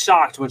kind of seems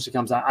shocked when she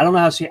comes out. I don't know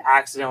how she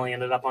accidentally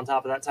ended up on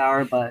top of that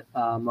tower, but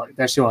look,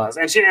 there she was,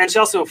 and she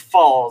also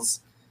falls.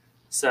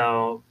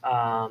 So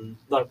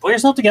look, pull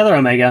yourself together,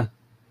 Omega.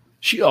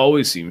 She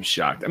always seems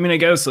shocked. I mean, I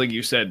guess like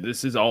you said,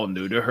 this is all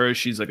new to her.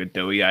 She's like a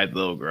doughy-eyed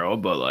little girl,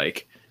 but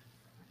like,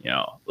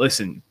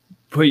 listen,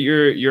 put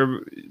your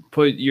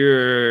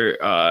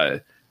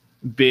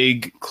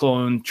big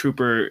clone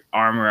trooper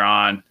armor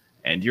on,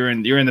 and you're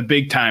in the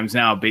big times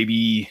now,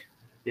 baby.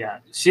 Yeah,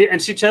 she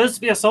chose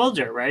to be a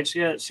soldier, right? She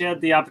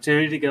had the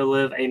opportunity to go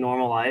live a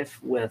normal life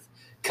with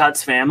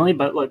Cut's family,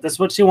 but look, that's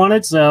what she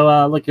wanted.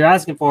 So look, you're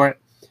asking for it.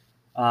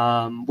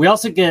 We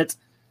also get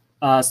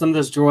some of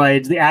those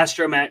droids. The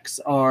astromechs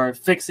are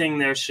fixing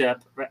their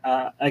ship.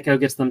 Echo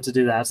gets them to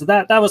do that, so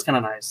that was kind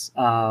of nice.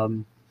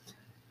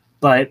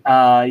 But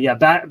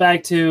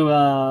back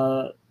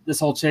to this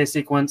whole chase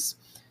sequence.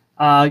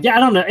 I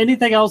don't know.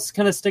 Anything else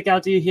kind of stick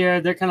out to you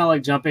here? They're kind of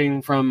like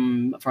jumping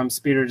from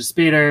speeder to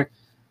speeder.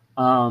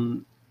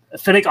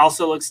 Finnick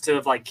also looks to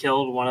have like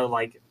killed one of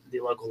like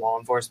the local law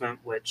enforcement,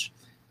 which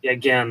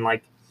again,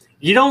 like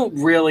you don't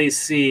really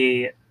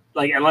see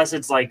like unless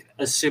it's like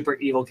a super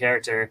evil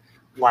character,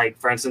 like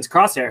for instance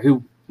Crosshair,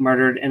 who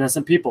murdered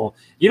innocent people.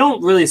 You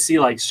don't really see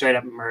like straight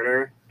up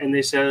murder in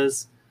these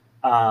shows,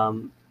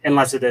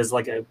 unless it is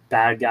like a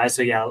bad guy.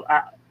 So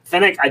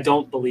Finnick I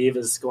don't believe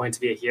is going to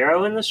be a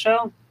hero in this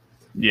show.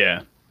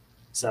 Yeah.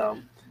 So.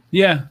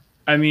 Yeah,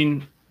 I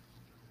mean.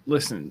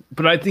 Listen,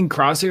 but I think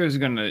Crosshair is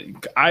gonna.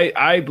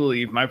 I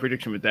believe my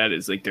prediction with that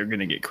is like they're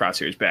gonna get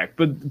Crosshairs back,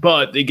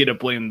 but they get to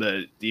blame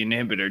the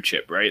inhibitor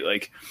chip, right?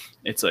 Like,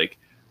 it's like,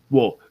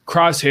 well,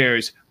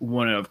 Crosshairs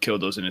wouldn't have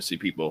killed those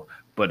innocent people,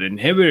 but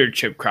inhibitor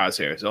chip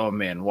Crosshairs. Oh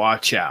man,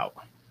 watch out!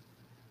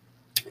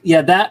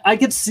 Yeah, that I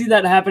could see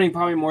that happening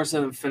probably more so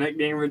than Finnick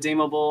being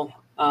redeemable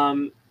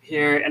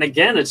here. And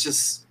again, it's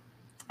just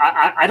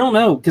I don't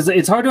know because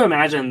it's hard to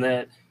imagine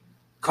that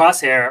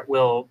Crosshair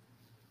will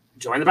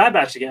join the Bad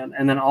Batch again,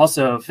 and then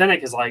also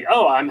Finnick is like,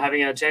 oh, I'm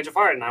having a change of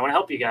heart and I want to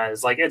help you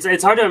guys. Like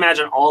it's hard to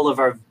imagine all of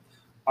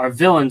our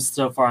villains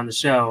so far on the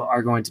show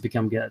are going to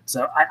become good.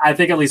 So I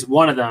think at least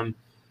one of them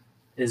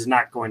is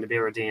not going to be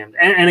redeemed.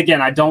 And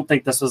again, I don't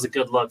think this was a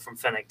good look from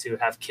Finnick to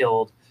have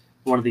killed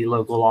one of the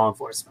local law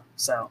enforcement.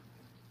 So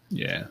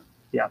yeah,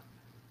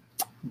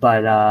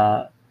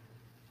 but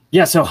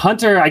so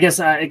Hunter, I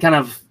guess it kind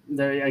of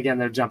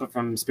they're jumping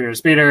from speeder to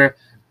speeder.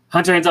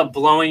 Hunter ends up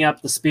blowing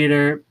up the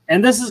speeder.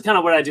 And this is kind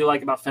of what I do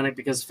like about Finnick,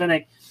 because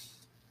Finnick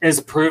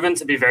is proven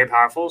to be very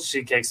powerful.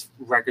 She kicks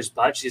Wrecker's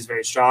butt. She's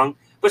very strong.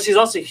 But she's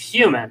also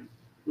human.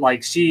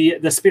 Like,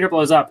 the speeder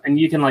blows up, and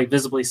you can, like,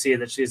 visibly see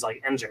that she's,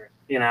 like, injured,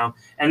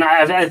 And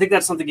I think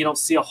that's something you don't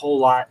see a whole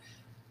lot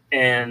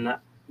in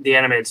the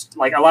animated.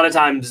 Like, a lot of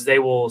times they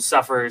will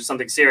suffer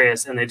something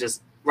serious, and they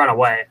just run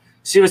away.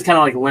 She was kind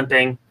of, like,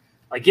 limping.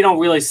 Like, you don't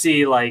really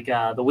see, like,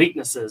 the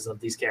weaknesses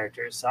of these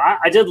characters. So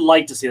I did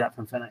like to see that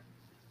from Finnick.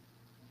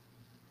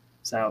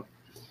 So,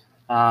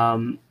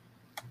 so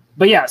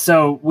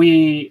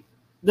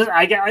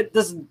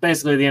this is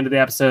basically the end of the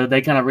episode.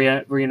 They kind of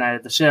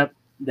reunited the ship.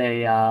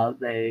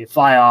 They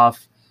fly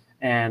off,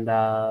 and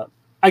I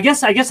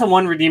guess the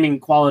one redeeming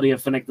quality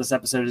of Finnick this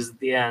episode is at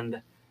the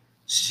end,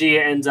 she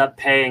ends up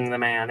paying the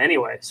man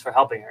anyways for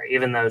helping her,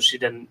 even though she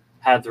didn't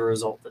have the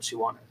result that she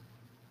wanted.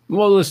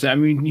 Well, listen, I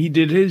mean, he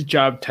did his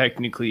job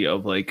technically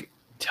of like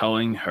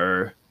telling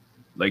her,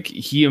 like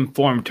he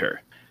informed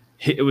her.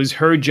 It was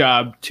her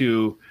job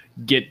to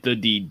get the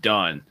deed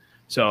done.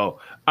 So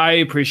I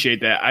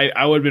appreciate that.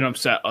 I would have been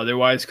upset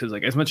otherwise, because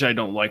like as much as I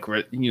don't like,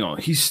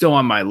 he's still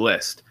on my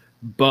list,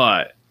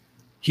 but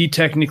he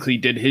technically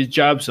did his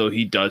job, so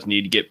he does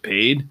need to get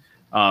paid.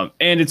 And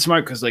it's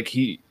smart because like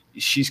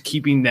she's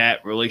keeping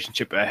that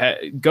relationship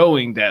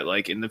going, that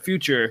like in the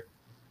future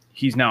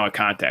he's now a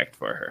contact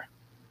for her.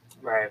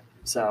 Right.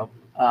 So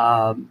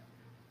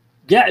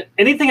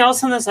anything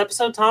else in this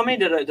episode, Tommy?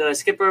 Did I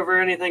skip over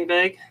anything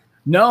big?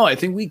 No, I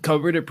think we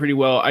covered it pretty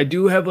well. I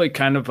do have like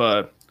kind of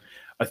a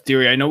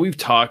theory. I know we've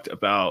talked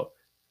about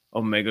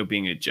Omega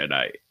being a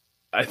Jedi.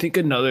 I think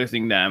another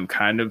thing that I'm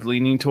kind of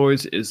leaning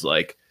towards is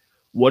like,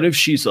 what if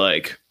she's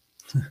like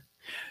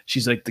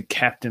the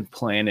Captain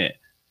Planet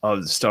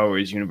of the Star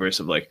Wars universe,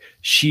 of like,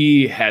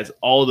 she has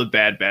all the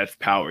Bad Batch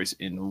powers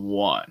in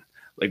one.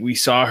 Like we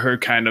saw her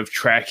kind of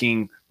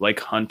tracking like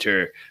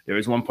Hunter. There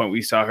was one point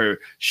we saw her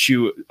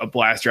shoot a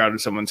blaster out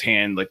of someone's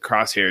hand, like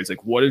Crosshairs.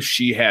 Like, what if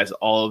she has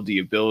all of the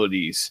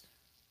abilities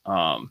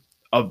of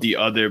the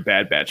other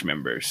Bad Batch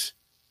members?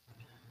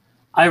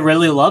 I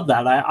really love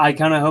that. I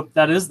kind of hope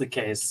that is the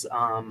case.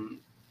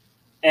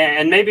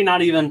 And maybe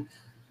not even,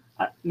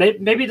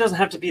 maybe it doesn't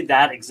have to be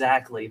that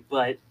exactly,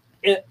 but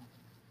it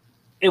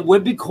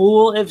would be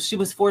cool if she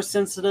was Force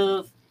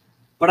sensitive.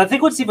 But I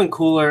think what's even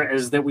cooler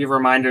is that we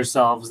remind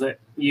ourselves that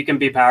you can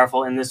be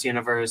powerful in this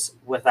universe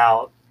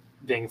without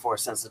being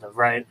Force sensitive,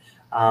 right?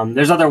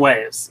 There's other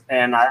ways.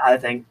 And I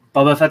think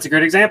Boba Fett's a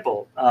great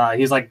example.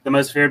 He's like the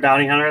most feared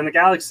bounty hunter in the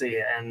galaxy,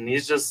 and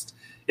he's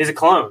a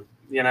clone,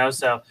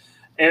 So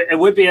it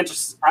would be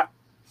interesting.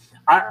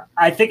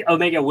 I think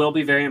Omega will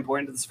be very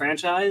important to this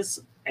franchise.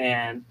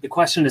 And the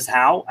question is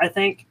how, I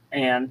think.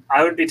 And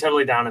I would be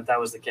totally down if that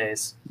was the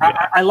case.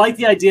 Yeah. I like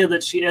the idea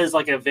that she is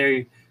like a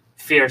very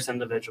fierce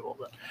individual,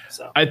 though.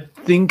 So I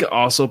think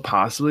also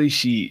possibly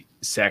she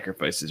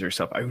sacrifices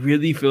herself. I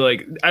really feel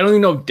like, I don't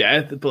even know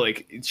death, but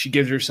like she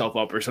gives herself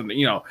up or something,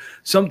 you know,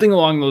 something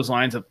along those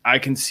lines of, I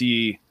can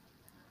see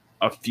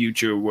a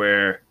future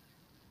where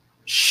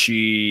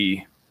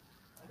she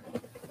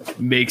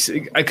makes,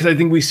 because I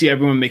think we see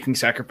everyone making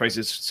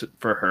sacrifices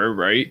for her,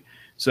 right?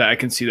 So I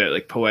can see that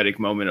like poetic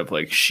moment of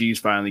like, she's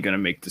finally going to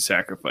make the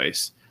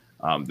sacrifice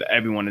that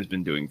everyone has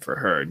been doing for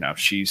her. Now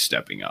she's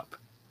stepping up.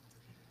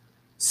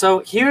 So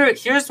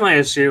here's my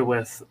issue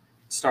with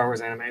Star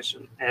Wars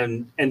animation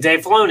and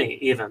Dave Filoni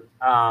even,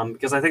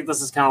 because I think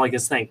this is kind of like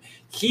his thing.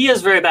 He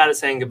is very bad at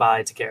saying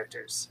goodbye to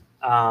characters.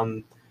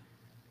 I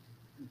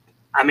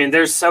mean,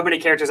 there's so many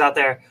characters out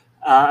there.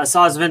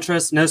 Asajj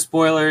Ventress, no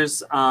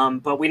spoilers,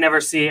 but we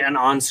never see an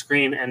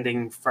on-screen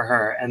ending for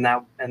her, and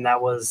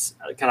that was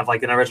kind of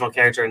like an original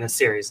character in the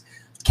series.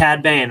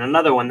 Cad Bane,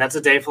 another one. That's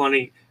a Dave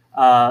Filoni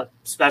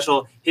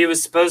special.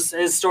 His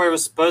story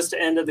was supposed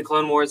to end at the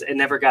Clone Wars. It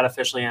never got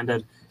officially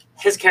ended.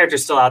 His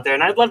character's still out there,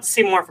 and I'd love to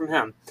see more from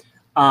him.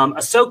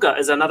 Ahsoka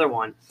is another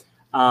one.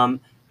 And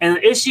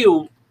the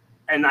issue,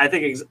 and I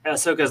think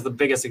Ahsoka is the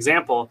biggest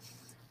example.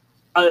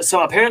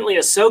 So apparently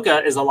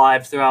Ahsoka is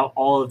alive throughout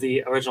all of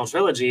the original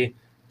trilogy,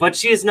 but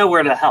she is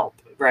nowhere to help,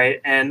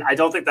 right? And I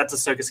don't think that's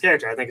Ahsoka's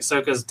character. I think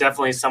Ahsoka is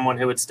definitely someone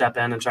who would step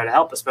in and try to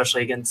help,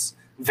 especially against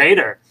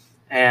Vader.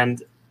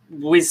 And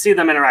we see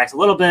them interact a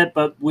little bit,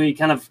 but we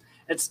kind of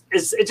it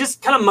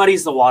just kind of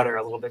muddies the water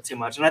a little bit too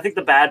much. And I think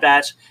the Bad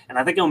Batch and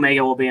I think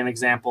Omega will be an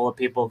example of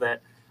people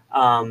that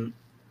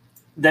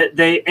that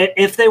they,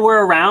 if they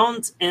were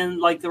around in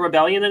like the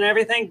rebellion and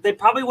everything, they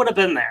probably would have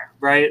been there,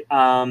 right?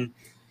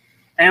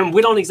 And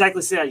we don't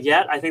exactly see that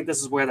yet. I think this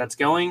is where that's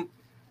going.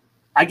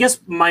 I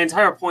guess my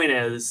entire point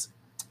is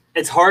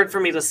it's hard for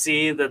me to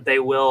see that they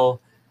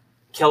will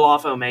kill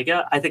off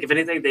Omega. I think if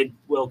anything, they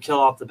will kill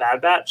off the Bad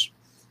Batch.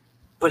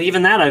 But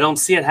even that, I don't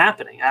see it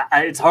happening.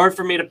 It's hard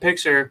for me to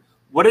picture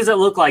what does it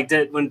look like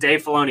when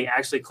Dave Filoni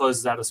actually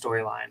closes out a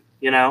storyline,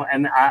 you know?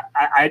 And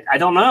I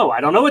don't know. I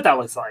don't know what that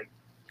looks like.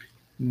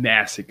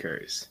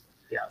 Massacres.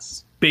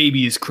 Yes.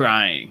 Babies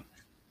crying.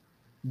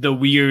 The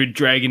weird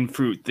dragon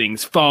fruit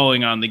things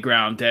falling on the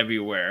ground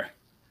everywhere.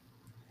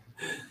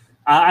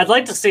 I'd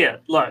like to see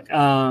it. Look,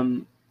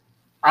 I'm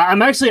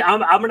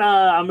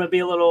gonna be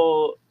a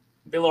little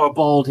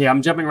bold here.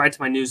 I'm jumping right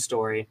to my news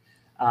story.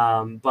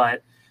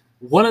 But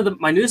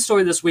my news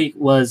story this week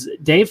was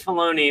Dave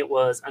Filoni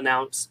was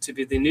announced to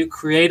be the new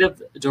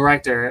creative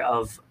director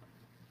of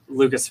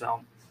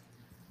Lucasfilm,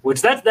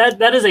 which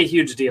that is a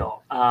huge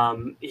deal.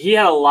 He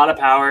had a lot of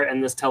power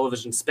in this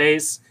television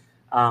space.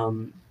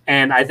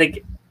 And I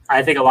think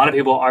a lot of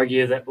people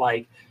argue that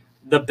like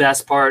the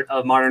best part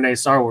of modern day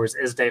Star Wars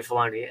is Dave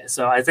Filoni.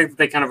 So I think that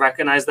they kind of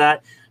recognize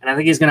that, and I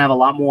think he's going to have a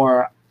lot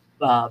more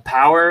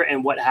power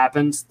in what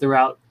happens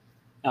throughout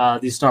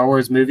these Star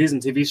Wars movies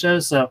and TV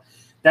shows. So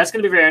that's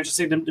going to be very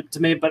interesting to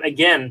me. But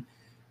again,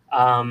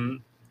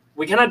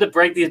 we kind of have to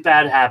break these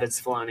bad habits,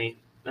 Filoni.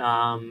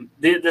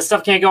 This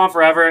stuff can't go on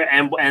forever,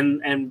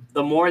 and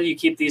the more you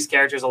keep these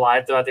characters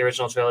alive throughout the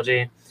original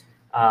trilogy,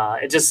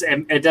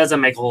 it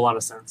doesn't make a whole lot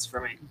of sense for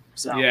me.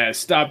 So yeah,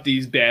 stop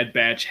these Bad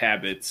Batch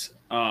habits.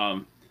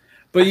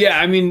 But yeah,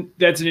 I mean,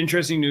 that's an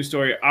interesting news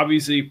story.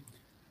 Obviously,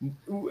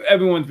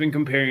 everyone's been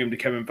comparing him to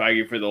Kevin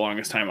Feige for the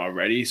longest time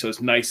already, so it's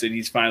nice that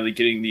he's finally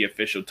getting the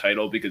official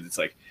title, because it's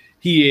like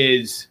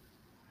he's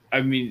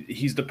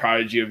the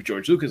prodigy of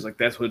George Lucas. Like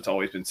that's what it's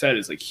always been said,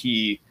 is like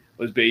he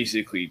was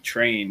basically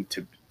trained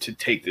to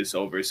take this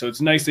over. So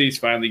it's nice that he's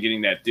finally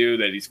getting that due,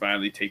 that he's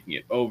finally taking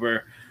it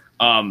over.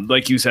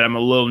 Like you said, I'm a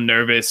little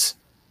nervous.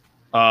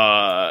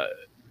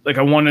 Like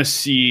I want to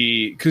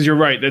see, because you're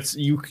right. That's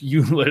you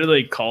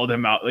literally called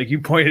him out. Like you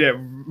pointed at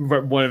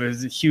one of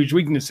his huge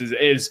weaknesses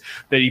is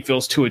that he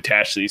feels too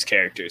attached to these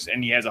characters,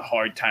 and he has a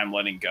hard time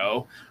letting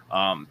go.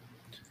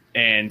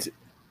 And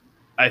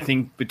I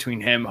think between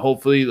him,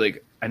 hopefully,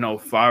 like I know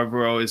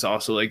Favreau is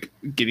also like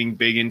getting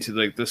big into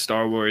like the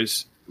Star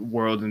Wars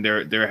world, and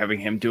they're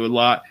having him do a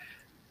lot.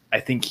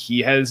 I think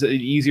he has an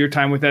easier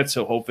time with that,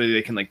 so hopefully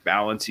they can like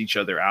balance each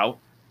other out.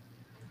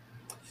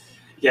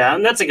 Yeah,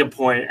 and that's a good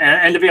point.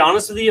 And to be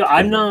honest with you,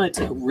 I'm not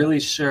really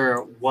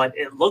sure what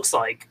it looks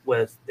like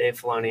with Dave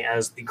Filoni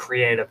as the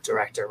creative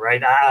director,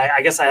 right?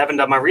 I guess I haven't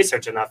done my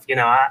research enough. You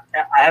know, I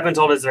haven't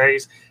told he's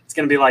going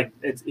to be like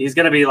he's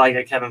going to be like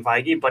a Kevin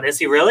Feige, but is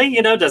he really?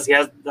 You know, does he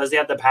have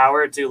the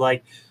power to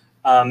like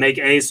make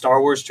a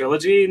Star Wars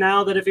trilogy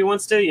now that if he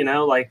wants to? You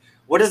know, like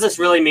what does this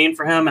really mean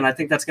for him? And I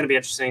think that's going to be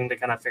interesting to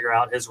kind of figure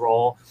out his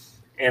role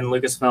in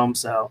Lucasfilm.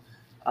 So.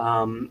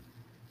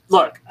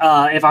 Look,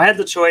 if I had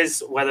the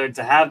choice whether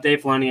to have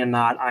Dave Filoni or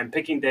not, I'm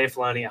picking Dave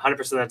Filoni 100%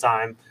 of the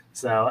time.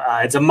 So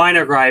it's a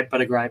minor gripe,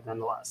 but a gripe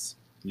nonetheless.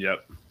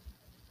 Yep.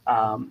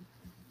 But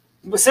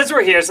since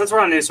we're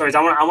on news stories,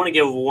 I want to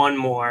give one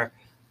more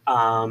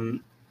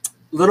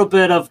little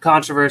bit of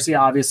controversy,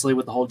 obviously,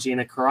 with the whole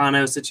Gina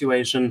Carano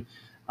situation.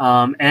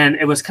 And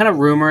it was kind of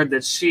rumored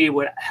that she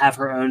would have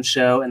her own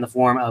show in the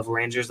form of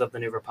Rangers of the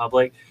New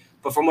Republic.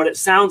 But from what it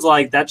sounds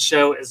like, that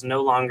show is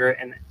no longer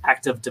in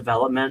active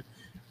development.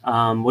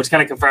 Which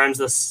kind of confirms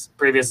this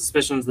previous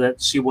suspicions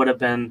that she would have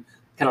been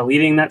kind kind of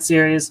leading that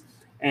series.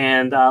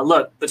 And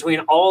look, between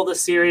all the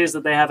series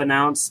that they have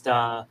announced,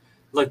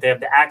 look, they have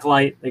the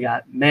Acolyte, they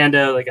got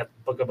Mando, they got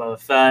the Book of Boba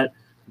Fett,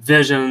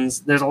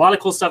 Visions. There's a lot of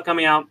cool stuff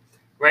coming out.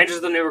 Rangers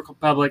of the New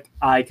Republic,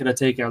 I could have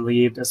taken or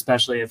leaved,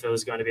 especially if it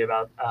was going to be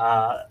about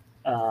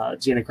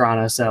Gina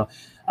Carano. So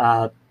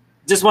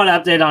just want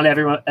to update on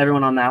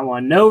everyone on that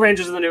one. No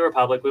Rangers of the New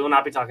Republic. We will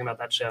not be talking about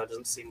that show. It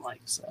doesn't seem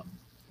like. So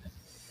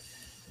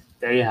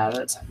there you have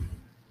it.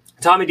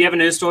 Tommy, do you have a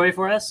news story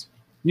for us?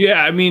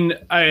 Yeah, I mean,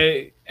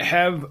 I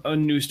have a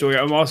news story.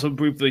 I'm also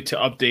briefly to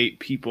update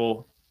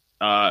people.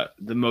 The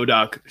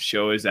MODOK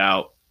show is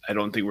out. I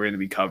don't think we're going to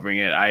be covering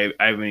it. I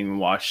haven't even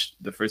watched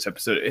the first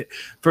episode.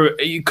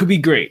 It could be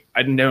great.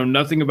 I know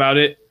nothing about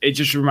it. It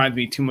just reminds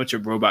me too much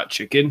of Robot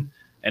Chicken,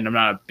 and I'm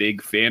not a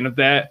big fan of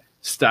that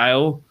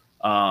style.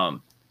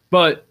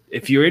 But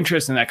if you're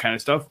interested in that kind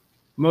of stuff,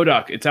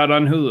 MODOK, it's out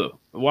on Hulu.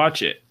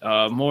 Watch it.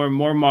 More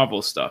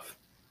Marvel stuff.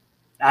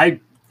 I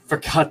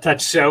forgot that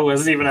show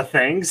was even a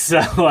thing. So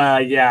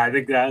yeah,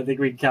 I think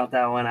we can count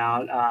that one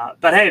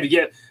out. But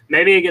hey,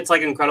 maybe it gets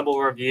like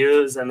incredible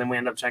reviews, and then we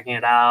end up checking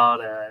it out.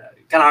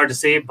 Kind of hard to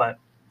see, but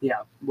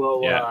yeah,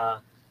 we'll say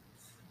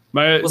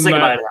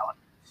goodbye to that one.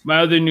 My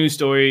other news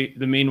story,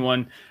 the main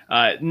one,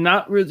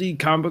 not really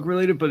comic book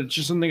related, but it's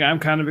just something I'm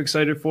kind of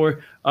excited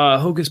for.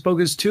 Hocus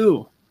Pocus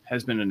 2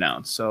 has been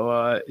announced.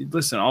 So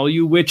listen, all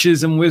you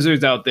witches and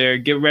wizards out there,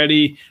 get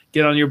ready,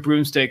 get on your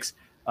broomsticks,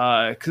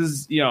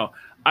 because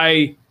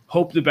I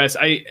hope the best.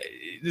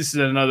 This is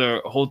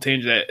another whole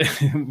tangent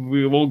that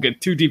we won't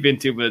get too deep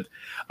into, but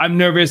I'm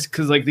nervous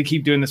because like they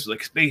keep doing this with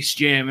like Space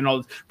Jam and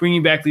all,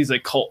 bringing back these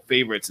like cult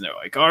favorites, and they're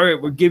like, all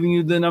right, we're giving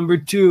you the number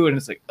 2, and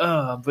it's like,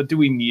 but do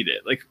we need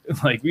it?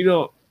 Like we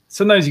don't.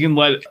 Sometimes you can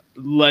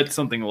let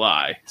something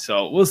lie.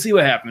 So we'll see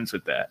what happens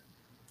with that.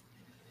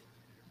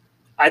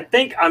 I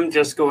think I'm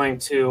just going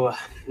to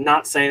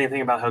not say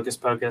anything about Hocus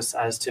Pocus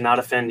as to not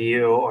offend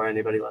you or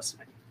anybody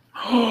listening.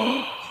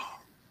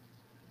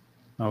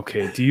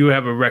 Okay, do you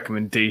have a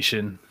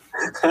recommendation?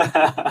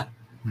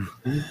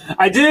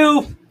 I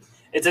do.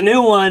 It's a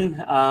new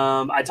one.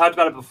 I talked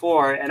about it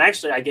before, and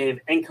actually I gave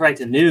incorrect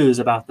news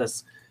about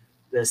this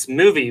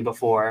movie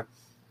before.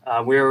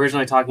 We were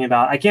originally talking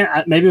about,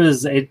 maybe it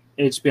was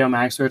HBO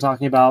Max we were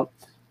talking about.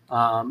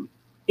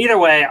 Either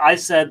way, I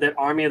said that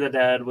Army of the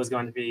Dead was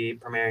going to be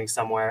premiering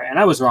somewhere, and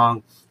I was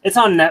wrong. It's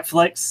on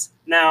Netflix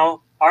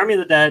now. Army of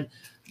the Dead,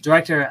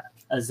 director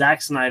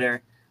Zack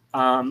Snyder.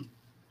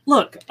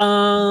 Look,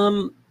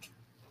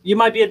 you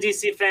might be a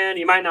DC fan.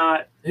 You might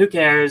not. Who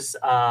cares?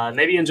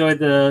 Maybe you enjoyed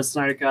the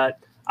Snyder Cut.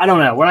 I don't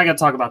know. We're not going to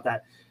talk about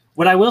that.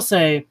 What I will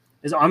say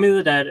is Army of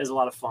the Dead is a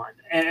lot of fun.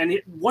 And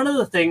one of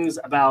the things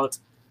about,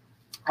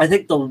 I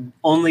think the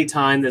only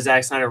time that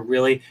Zack Snyder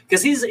really,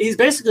 because he's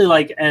basically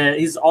like,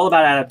 he's all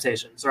about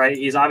adaptations, right?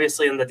 He's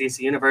obviously in the DC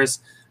universe.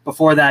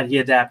 Before that, he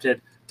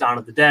adapted Dawn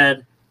of the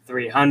Dead,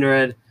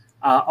 300.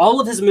 All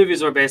of his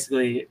movies were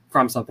basically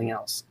from something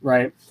else,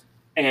 right?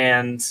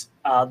 And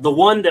the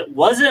one that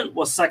wasn't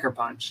was Sucker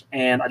Punch.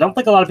 And I don't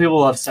think a lot of people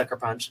love Sucker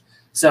Punch.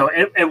 So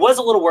it was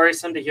a little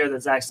worrisome to hear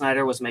that Zack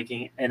Snyder was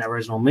making an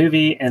original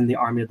movie in the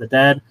Army of the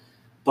Dead.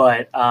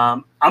 But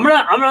I'm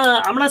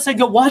gonna say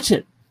go watch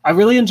it. I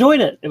really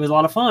enjoyed it. It was a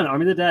lot of fun.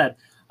 Army of the Dead.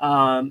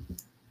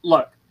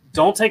 Look,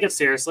 don't take it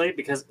seriously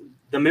because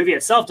the movie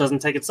itself doesn't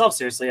take itself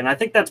seriously. And I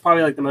think that's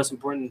probably like the most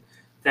important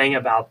thing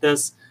about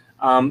this.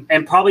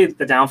 And probably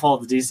the downfall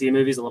of the DC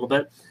movies a little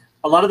bit.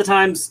 A lot of the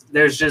times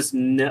there's just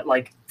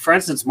like, for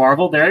instance,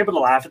 Marvel, they're able to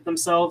laugh at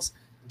themselves.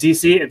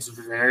 DC, it's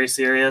very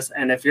serious.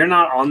 And if you're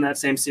not on that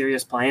same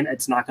serious plane,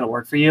 it's not going to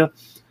work for you.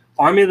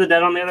 Army of the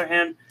Dead, on the other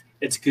hand,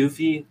 it's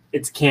goofy,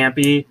 it's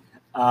campy,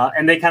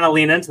 and they kind of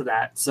lean into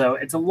that. So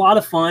it's a lot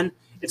of fun.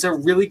 It's a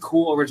really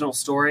cool original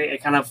story.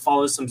 It kind of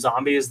follows some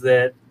zombies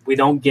that we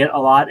don't get a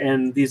lot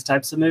in these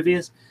types of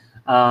movies.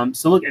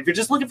 So look, if you're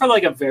just looking for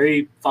like a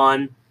very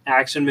fun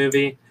action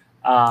movie,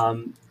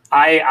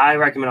 I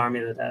recommend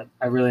Army of the Dead.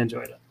 I really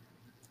enjoyed it.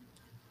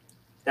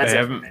 That's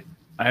it for me.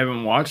 I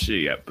haven't watched it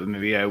yet, but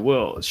maybe I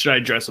will. Should I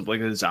dress up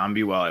like a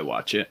zombie while I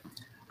watch it?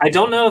 I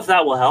don't know if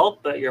that will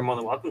help, but you're more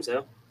than welcome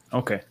to.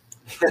 Okay.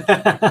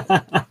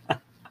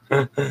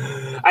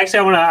 Actually,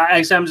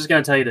 I'm just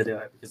going to tell you to do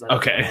it because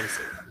okay.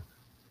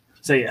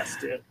 So yes,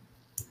 do it.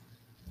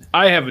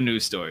 I have a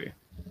news story,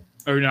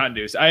 or not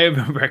news. I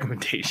have a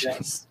recommendation.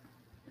 Yes.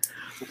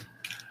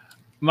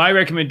 My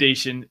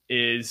recommendation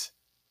is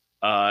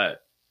a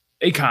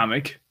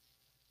comic.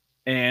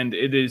 And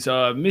it is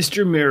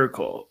Mr.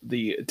 Miracle,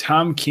 the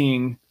Tom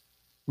King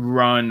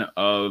run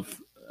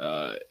of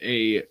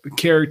a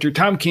character.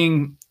 Tom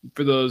King,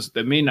 for those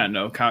that may not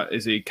know,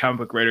 is a comic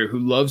book writer who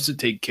loves to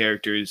take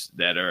characters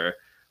that are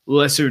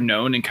lesser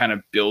known and kind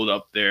of build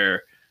up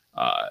their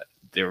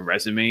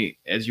resume,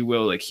 as you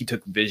will. Like he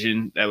took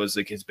Vision. That was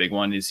like his big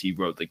one, is he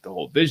wrote like the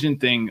whole Vision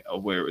thing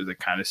where it was a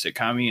kind of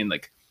sitcom-y, and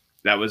like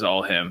that was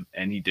all him.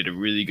 And he did a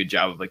really good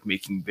job of like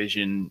making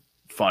Vision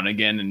fun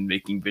again and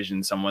making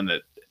Vision someone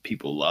that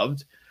people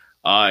loved.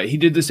 He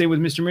did the same with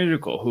Mr.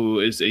 Miracle, who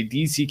is a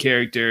DC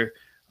character.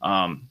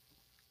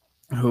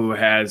 who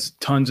has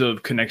tons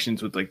of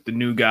connections with like the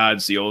new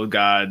gods, the old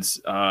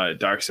gods,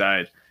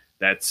 Darkseid.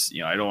 That's,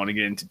 I don't want to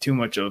get into too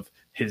much of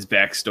his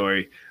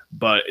backstory,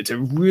 but it's a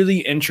really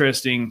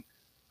interesting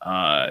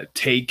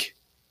take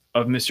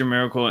of Mr.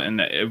 Miracle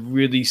and a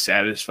really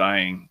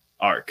satisfying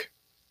arc.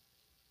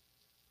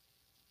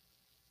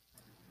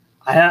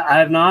 I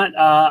have not.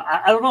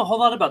 I don't know a whole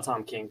lot about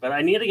Tom King, but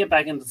I need to get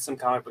back into some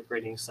comic book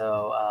reading.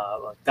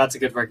 So that's a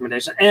good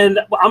recommendation. And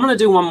I'm going to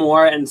do one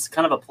more, and it's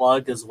kind of a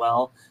plug as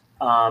well.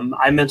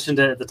 I mentioned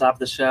it at the top of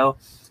the show.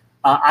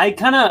 I've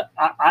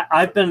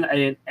been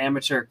an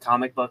amateur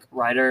comic book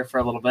writer for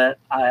a little bit.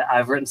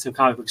 I've written some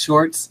comic book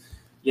shorts.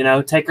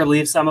 Take or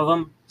leave some of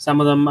them. Some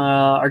of them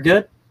are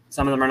good.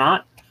 Some of them are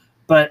not.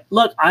 But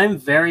look, I'm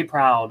very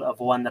proud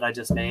of one that I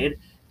just made.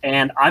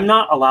 And I'm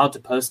not allowed to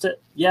post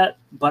it yet,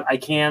 but I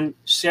can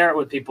share it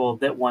with people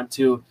that want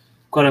to,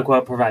 quote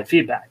unquote, provide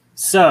feedback.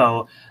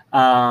 So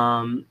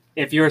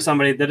if you're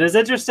somebody that is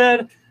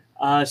interested,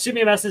 shoot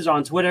me a message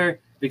on Twitter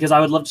because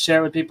I would love to share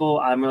it with people.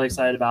 I'm really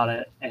excited about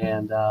it.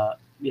 And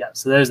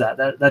so there's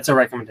that. That's a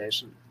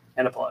recommendation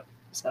and a plug.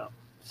 So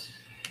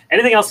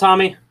anything else,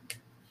 Tommy?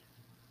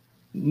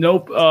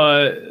 Nope.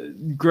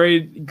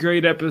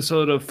 Great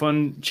episode of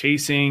fun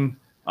chasing.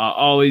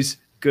 Always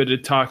good to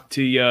talk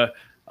to you.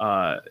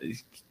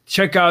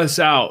 Check us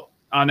out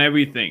on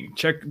everything.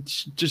 Check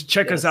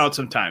us out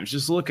sometimes.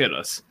 Just look at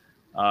us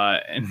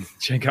and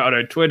check out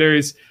our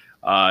Twitters.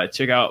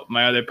 Check out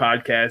my other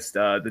podcast,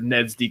 the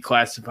Ned's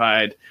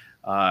Declassified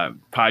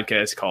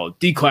podcast called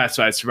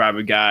Declassified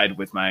Survivor Guide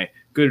with my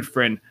good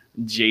friend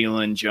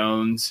Jalen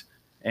Jones.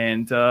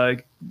 And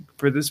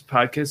for this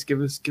podcast,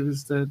 give us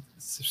the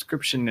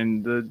subscription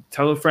and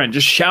tell a friend.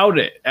 Just shout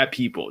it at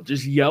people.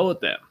 Just yell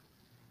at them.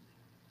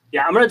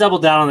 Yeah, I'm going to double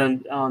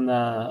down on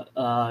the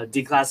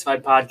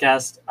Declassified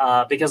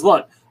podcast because,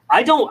 look,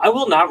 I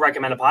will not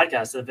recommend a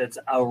podcast if it's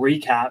a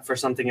recap for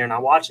something you're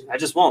not watching. I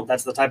just won't.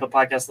 That's the type of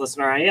podcast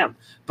listener I am.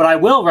 But I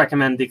will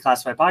recommend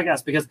Declassified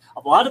podcast because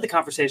a lot of the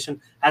conversation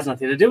has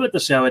nothing to do with the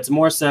show. It's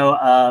more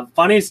so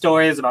funny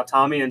stories about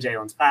Tommy and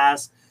Jalen's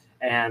past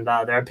and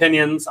their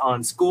opinions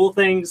on school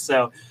things.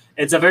 So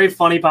it's a very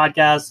funny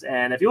podcast.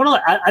 And if you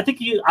want to, I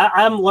think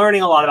I'm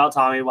learning a lot about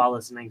Tommy while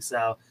listening.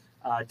 So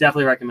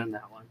definitely recommend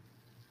that one.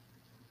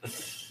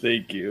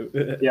 Thank you.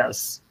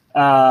 Yes.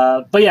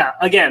 But yeah,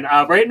 again,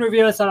 rate and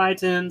review us on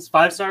iTunes,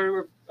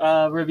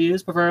 5-star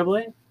reviews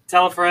preferably.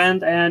 Tell a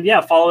friend, and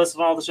yeah, follow us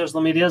on all the social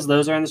medias.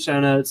 Those are in the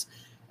show notes.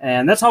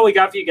 And that's all we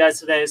got for you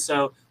guys today.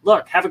 So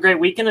look, have a great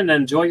weekend and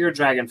enjoy your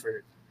dragon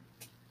fruit.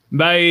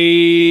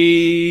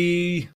 Bye.